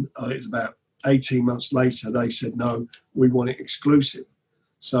 And then it was about 18 months later, they said, no, we want it exclusive.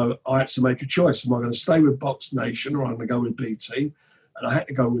 So I had to make a choice. Am I going to stay with Box Nation or am I going to go with BT? And I had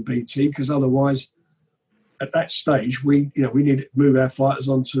to go with BT because otherwise, at that stage, we needed to move our fighters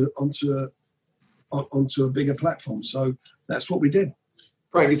onto a bigger platform. So that's what we did.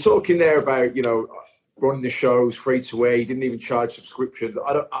 Frank, you're talking there about, you know, running the shows free to air. You didn't even charge subscriptions.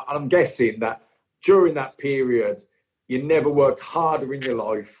 I'm guessing that during that period, you never worked harder in your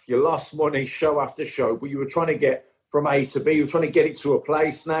life. You lost money show after show, but you were trying to get from A to B. You were trying to get it to a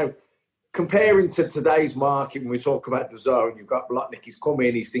place. Now, comparing to today's market, when we talk about the zone, you've got Blacknick, he's come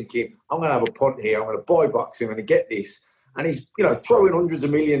in, he's thinking, I'm going to have a punt here. I'm going to buy boxing. I'm going to get this. And he's, you know, throwing hundreds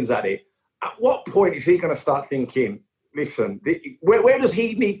of millions at it. At what point is he going to start thinking, listen, where does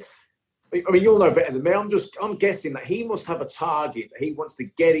he need... I mean, you'll know better than me. I'm guessing that he must have a target that he wants to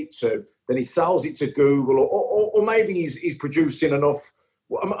get it to. Then he sells it to Google, or maybe he's producing enough.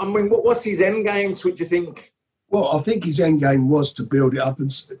 I mean, what's his end game to it? Do you think? Well, I think his end game was to build it up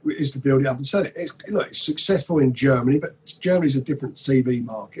and sell it. It's successful in Germany, but Germany's a different TV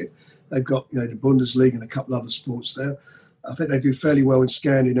market. They've got, you know, the Bundesliga and a couple other sports there. I think they do fairly well in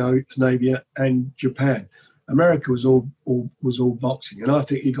Scandinavia and Japan. America was all boxing, and I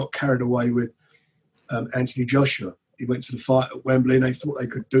think he got carried away with Anthony Joshua. He went to the fight at Wembley, and they thought they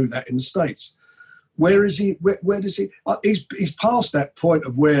could do that in the States. Where is he? Where does he? He's past that point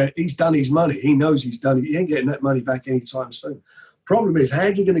of where he's done his money. He knows he's done it. He ain't getting that money back anytime soon. Problem is, how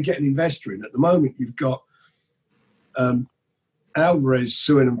are you going to get an investor in? At the moment, you've got Alvarez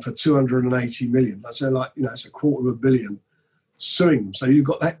suing them for $280 million. I say, like, you know, it's $250 million. Suing them. So you've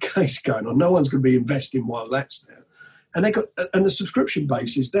got that case going on. No one's going to be investing while that's there. And the subscription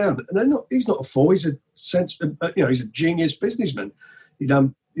base is down. And he's not a fool. He's he's a genius businessman. He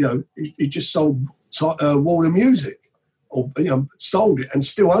just sold Warner Music, or, you know, sold it and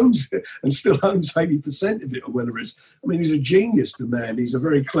still owns it and still owns 80% of it, or whether it's. I mean, he's a genius, the man. He's a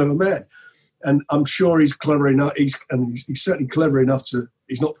very clever man. And I'm sure he's clever enough. He's certainly clever enough to.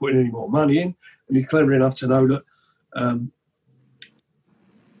 He's not putting any more money in, and he's clever enough to know that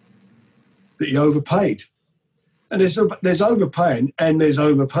he overpaid. And there's overpaying and there's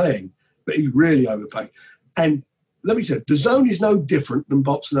overpaying, but he really overpaid. And let me say, the zone is no different than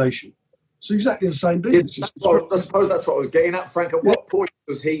Box Nation. It's exactly the same business. I suppose that's what I was getting at, Frank. At what point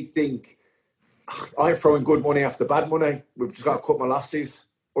does he think, I'm throwing good money after bad money, we've just got to cut my losses?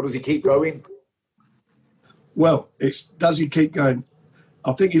 Or does he keep going? Well, does he keep going?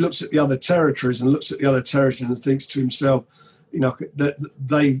 I think he looks at the other territories and thinks to himself, you know, that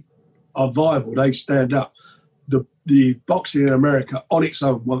they are viable, they stand up. The boxing in America on its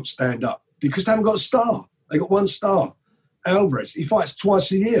own won't stand up because they haven't got a star. They got one star, Alvarez. He fights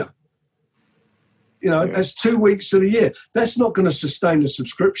twice a year. You know, that's 2 weeks of the year. That's not going to sustain the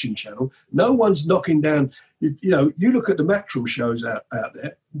subscription channel. No one's knocking down. You know, you look at the Matchroom shows out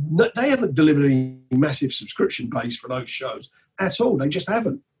there. They haven't delivered any massive subscription base for those shows at all. They just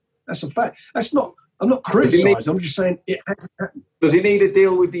haven't. That's a fact. That's not. I'm not criticising. I'm just saying it hasn't happened. Does he need a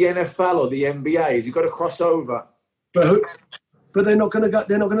deal with the NFL or the NBA? Has he got to cross over? But they're not going to go.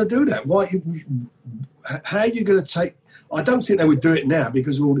 They're not going to do that. Why? How are you going to take? I don't think they would do it now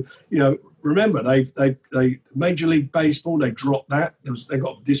because remember they Major League Baseball, they dropped that. They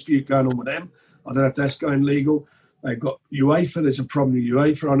got a dispute going on with them. I don't know if that's going legal. They've got UEFA. There's a problem with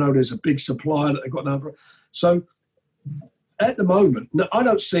UEFA. I know there's a big supplier that they've got number. So at the moment, no, I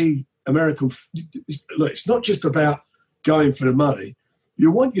don't see American. Look, it's not just about going for the money.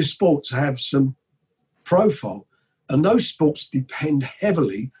 You want your sport to have some profile, and those sports depend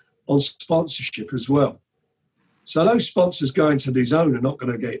heavily on sponsorship as well. So those sponsors going to the zone are not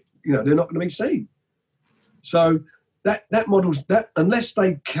going to get, they're not going to be seen. So that model's that, unless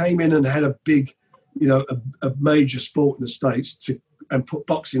they came in and had a big, a major sport in the States and put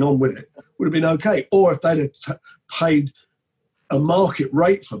boxing on with it, would have been okay. Or if they'd have paid a market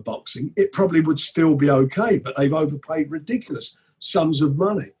rate for boxing, it probably would still be okay. But they've overpaid ridiculous sums of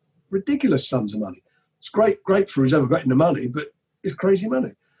money. It's great for who's ever getting the money, but it's crazy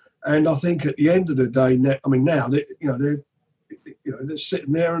money. And I think at the end of the day, now they're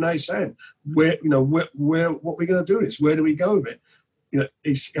sitting there and they're saying, what are we going to do with this? Where do we go with it?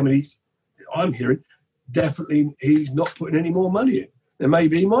 I'm hearing definitely he's not putting any more money in. And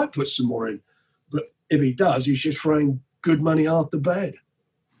maybe he might put some more in, but if he does, he's just throwing good money after bad.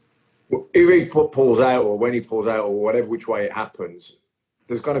 Well, if he pulls out, or when he pulls out, or whatever which way it happens,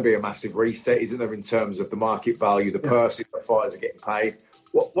 there's going to be a massive reset, isn't there, in terms of the market value, the purses the fighters are getting paid.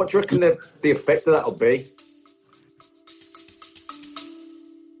 What do you reckon the effect of that will be?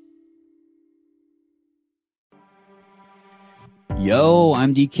 Yo,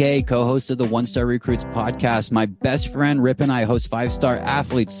 I'm DK, co-host of the One Star Recruits podcast. My best friend Rip and I host 5-star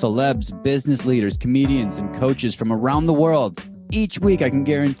athletes, celebs, business leaders, comedians, and coaches from around the world. Each week, I can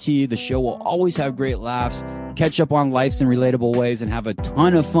guarantee you the show will always have great laughs, catch up on life's in relatable ways, and have a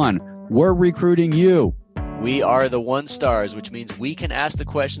ton of fun. We're recruiting you. We are the One Stars, which means we can ask the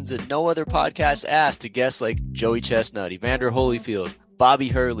questions that no other podcast asks to guests like Joey Chestnut, Evander Holyfield, Bobby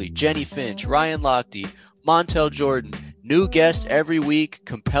Hurley, Jenny Finch, Ryan Lochte, Montel Jordan. New guests every week,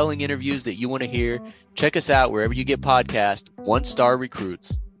 compelling interviews that you want to hear. Check us out wherever you get podcasts. One Star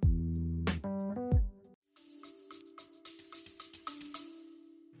Recruits.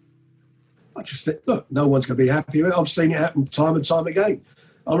 I just think, look, no one's going to be happy with it. I've seen it happen time and time again.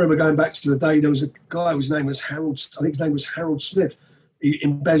 I remember going back to the day, there was a guy whose name was Harold Smith. He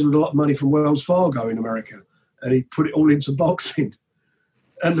embezzled a lot of money from Wells Fargo in America, and he put it all into boxing.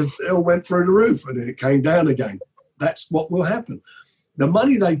 And it all went through the roof, and then it came down again. That's what will happen. The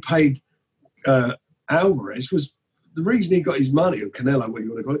money they paid Alvarez was the reason he got his money, or Canelo, what you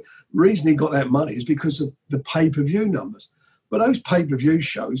want to call it. The reason he got that money is because of the pay-per-view numbers. But those pay-per-view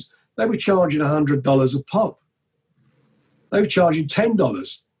shows, they were charging $100 a pop. They were charging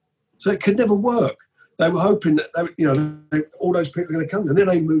 $10, so it could never work. They were hoping that all those people were going to come, and then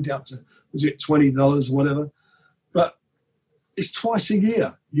they moved out to, was it $20 or whatever? But it's twice a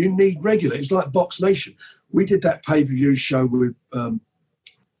year. You need regular. It's like Box Nation. We did that pay-per-view show with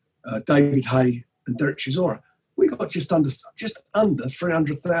David Hay and Derek Chisora. We got just under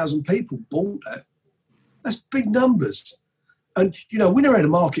 300,000 people bought that. That's big numbers. And, we never had a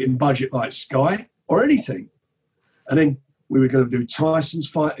marketing budget like Sky or anything. And then we were going to do Tyson's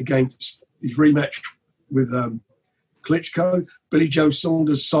fight against his rematch with Klitschko. Billy Joe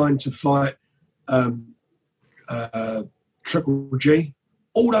Saunders signed to fight Triple G.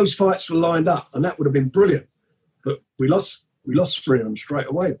 All those fights were lined up, and that would have been brilliant. But we lost 3 of them straight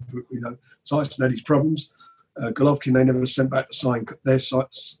away. Tyson had his problems. Golovkin, they never sent back to sign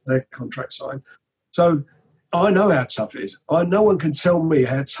their contract signed. So I know how tough it is. No one can tell me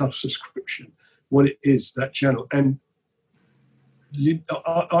how tough subscription, what it is, that channel. And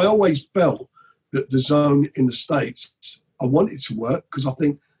I always felt that the zone in the States, I want it to work because I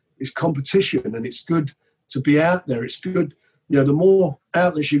think it's competition and it's good to be out there. It's good. The more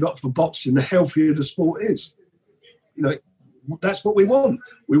outlets you got for boxing, the healthier the sport is. That's what we want.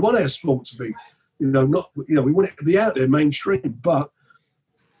 We want our sport to be, we want it to be out there mainstream, but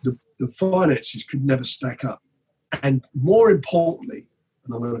the finances could never stack up. And more importantly,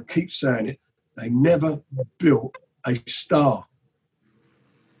 and I'm going to keep saying it, they never built a star.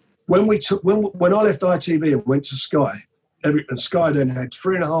 When I left ITV and went to Sky, and Sky then had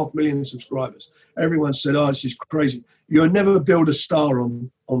 3.5 million subscribers, everyone said, this is crazy. You'll never build a star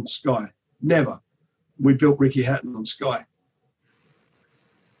on Sky. Never. We built Ricky Hatton on Sky.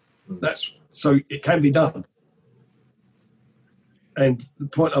 So it can be done. And the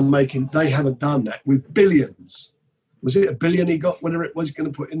point I'm making, they haven't done that with billions. Was it $1 billion he got, whatever it was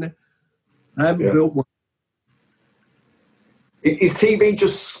going to put in there? They haven't built one. Is TV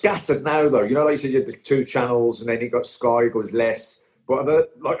just scattered now, though? Like you said, you had the 2 channels, and then you got Sky, goes less. But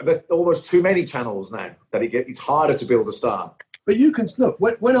are there almost too many channels now that it's harder to build a star? But you can look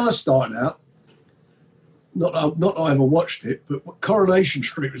when I started out. Not I ever watched it, but Coronation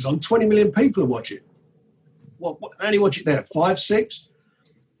Street was on. 20 million people watch it. How do you watch it now? 5, 6?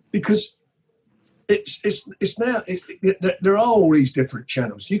 Because it's now. There are all these different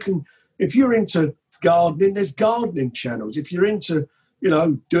channels. You can, if you're into gardening, there's gardening channels. If you're into,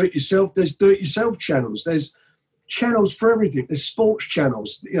 do it yourself, there's do it yourself channels. There's channels for everything. There's sports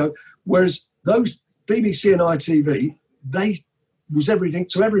channels. Whereas those BBC and ITV, they was everything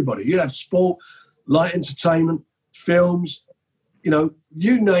to everybody. You'd have sport, light entertainment, films,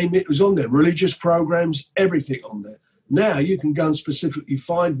 you name it was on there. Religious programs, everything on there. Now you can go and specifically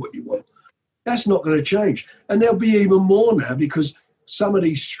find what you want. That's not going to change. And there'll be even more now because some of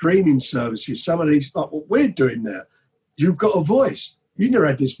these streaming services, some of these, like what we're doing now, you've got a voice. You never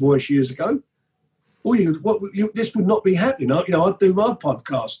had this voice years ago. This would not be happening. I'd do my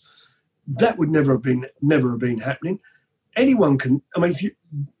podcast. That would never have been happening. Anyone can. I mean,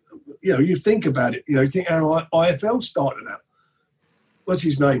 you think about it. You think how IFL started out. What's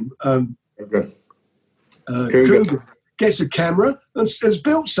his name? Cougar gets a camera and has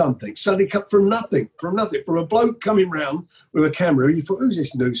built something. Suddenly, cut from nothing, from a bloke coming round with a camera. You thought, who's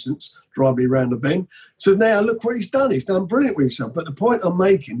this nuisance driving me around the bend? So now look what he's done. He's done brilliant with himself. But the point I'm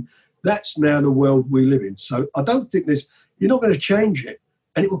making, that's now the world we live in. So I don't think you're not going to change it,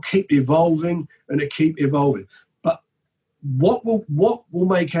 and it will keep evolving and it keep evolving. But what will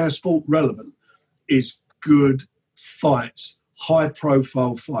make our sport relevant is good fights, high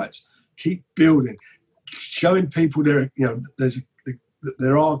profile fights. Keep building, showing people there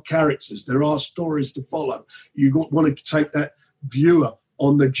are characters, there are stories to follow. You want to take that viewer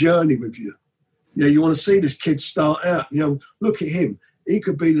on the journey with you. You want to see this kid start out. Look at him. He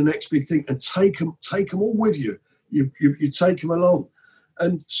could be the next big thing, and take him all with you. You take him along.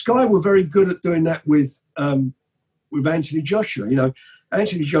 And Sky were very good at doing that with Anthony Joshua.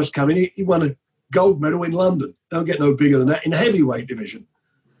 Anthony Joshua came in, he won a gold medal in London. Don't get no bigger than that in heavyweight division.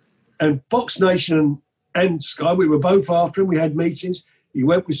 And Box Nation and Sky, we were both after him. We had meetings. He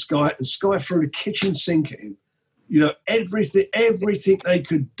went with Sky, and Sky threw the kitchen sink at him. Everything they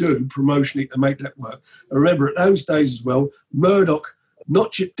could do promotionally to make that work. I remember at those days as well, Murdoch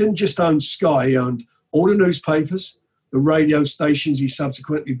didn't just own Sky, he owned all the newspapers, the radio stations he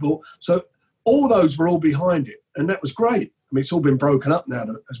subsequently bought. So all those were all behind it, and that was great. I mean, it's all been broken up now,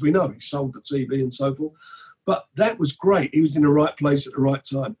 as we know. He sold the TV and so forth. But that was great. He was in the right place at the right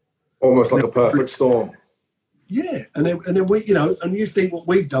time. Almost like a perfect storm. Yeah, and then we, and you think what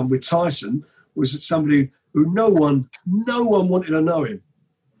we've done with Tyson was that somebody who no one wanted to know him.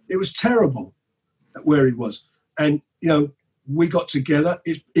 It was terrible at where he was. And, we got together.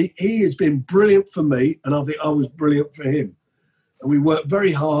 He has been brilliant for me, and I think I was brilliant for him. And we worked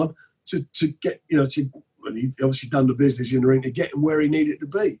very hard to get, he obviously done the business in the ring to get him where he needed to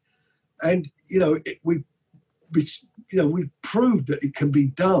be. And, we proved that it can be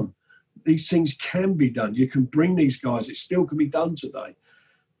done. These things can be done. You can bring these guys. It still can be done today.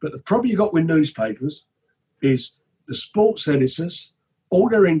 But the problem you got with newspapers is the sports editors, all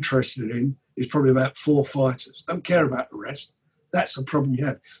they're interested in is probably about 4 fighters. Don't care about the rest. That's the problem you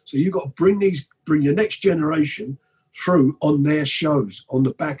have. So you've got to bring your next generation through on their shows, on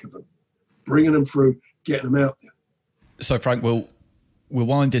the back of them, bringing them through, getting them out there. So, Frank, we'll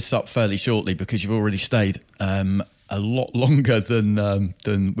wind this up fairly shortly because you've already stayed a lot longer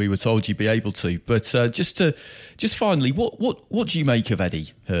than we were told you'd be able to. But just finally, what do you make of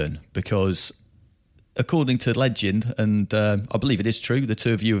Eddie Hearn? Because according to legend, and I believe it is true, the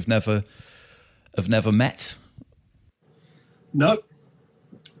two of you have never met. No,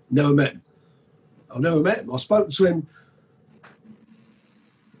 never met him. I've never met him. I've spoken to him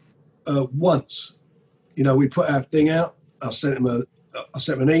once. We put our thing out. I sent him an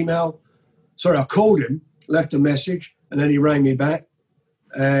email. Sorry, I called him, left a message, and then he rang me back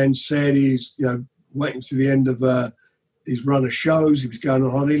and said he's waiting to the end of his run of shows. He was going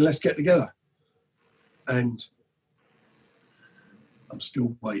on holiday. Let's get together. And I'm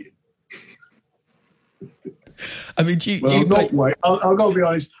still waiting. I mean, I'm not waiting. I've got to be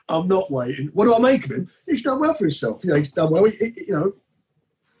honest. I'm not waiting. What do I make of him? He's done well for himself. He's done well.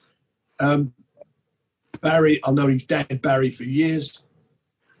 Barry, I've known his dad, Barry, for years.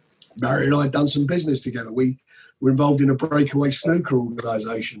 Barry and I had done some business together. We were involved in a breakaway snooker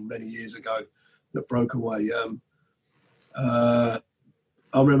organisation many years ago that broke away. I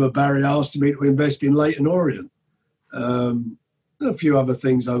remember Barry asked me to invest in Leyton Orient. And a few other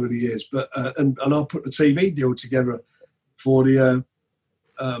things over the years, but and I put the TV deal together for the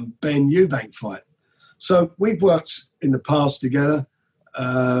Ben Eubank fight. So we've worked in the past together,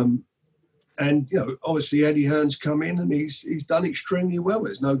 and obviously Eddie Hearn's come in and he's done extremely well.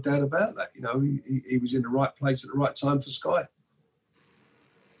 There's no doubt about that. He was in the right place at the right time for Sky,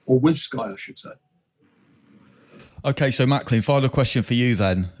 or with Sky, I should say. Okay, so Macklin, final question for you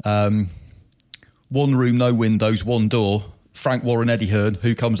then. one room, no windows, one door. Frank Warren, Eddie Hearn.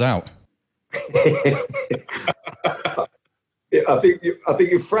 Who comes out? Yeah, I think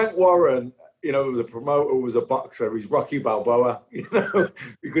if Frank Warren, was a promoter, was a boxer, he's Rocky Balboa,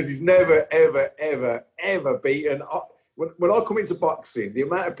 because he's never, ever, ever, ever beaten. When I come into boxing, the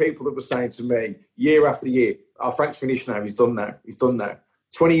amount of people that were saying to me year after year, "Oh, Frank's finished now. He's done now.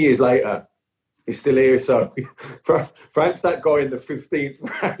 20 years later, he's still here." So Frank's that guy in the 15th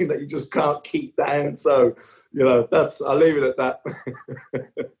round that you just can't keep down. So, I'll leave it at that.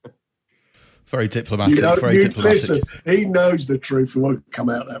 Very diplomatic. Diplomatic. Listen, he knows the truth and won't come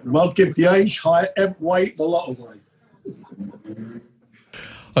out that room. I'll give the age, height, weight, the lot away.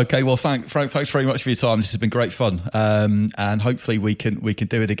 Okay, well, Frank, thanks very much for your time. This has been great fun, and hopefully we can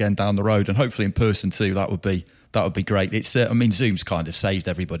do it again down the road, and hopefully in person too. That would be great. It's Zoom's kind of saved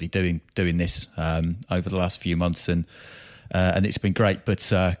everybody doing this over the last few months, and it's been great.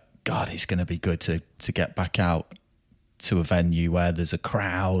 But God, it's going to be good to get back out to a venue where there's a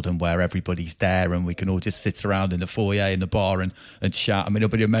crowd and where everybody's there, and we can all just sit around in the foyer in the bar and chat. I mean,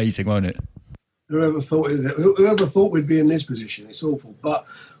 it'll be amazing, won't it? Whoever thought we'd be in this position? It's awful, but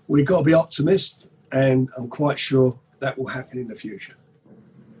we've got to be optimists, and I'm quite sure that will happen in the future.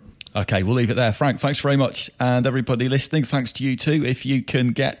 Okay, we'll leave it there. Frank, thanks very much. And everybody listening, thanks to you too. If you can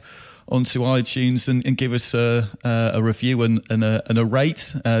get onto iTunes and give us a review and a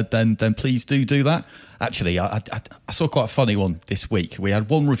rate, then please do that. Actually, I saw quite a funny one this week. We had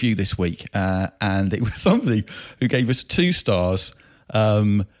one review this week, and it was somebody who gave us 2 stars,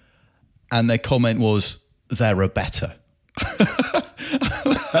 and their comment was, "There are better."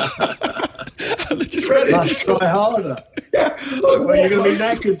 Must try harder. Yeah. Well, you're going to be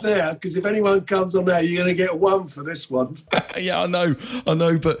knackered now, because if anyone comes on now, you're going to get 1 for this one. Yeah, I know,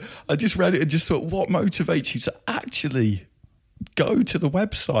 but I just read it and just thought, what motivates you to actually go to the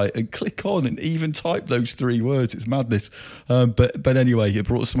website and click on and even type those 3 words? It's madness. But anyway, it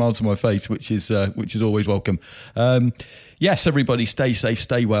brought a smile to my face, which is always welcome. Yes, everybody, stay safe,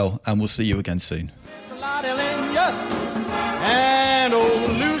 stay well, and we'll see you again soon. And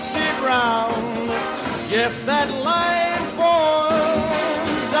old Lucy Brown, yes, that line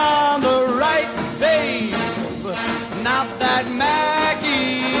forms on the right, babe, not that Maggie's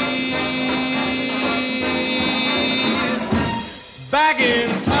back in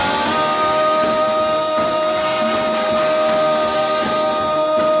town.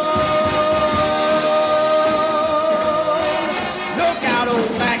 Look out,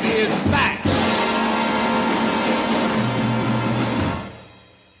 old Maggie is back.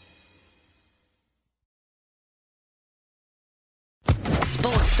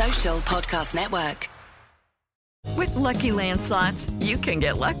 Social Podcast Network. With Lucky Land Slots, you can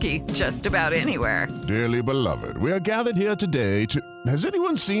get lucky just about anywhere. Dearly beloved, we are gathered here today to... Has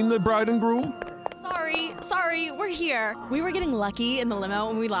anyone seen the bride and groom? Sorry, we're here. We were getting lucky in the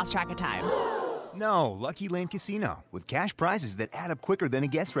limo and we lost track of time. No, Lucky Land Casino, with cash prizes that add up quicker than a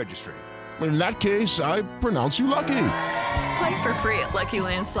guest registry. In that case, I pronounce you lucky. Play for free at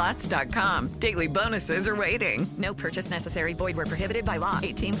LuckyLandSlots.com. Daily bonuses are waiting. No purchase necessary. Void where prohibited by law.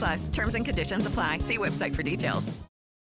 18+. Terms and conditions apply. See website for details.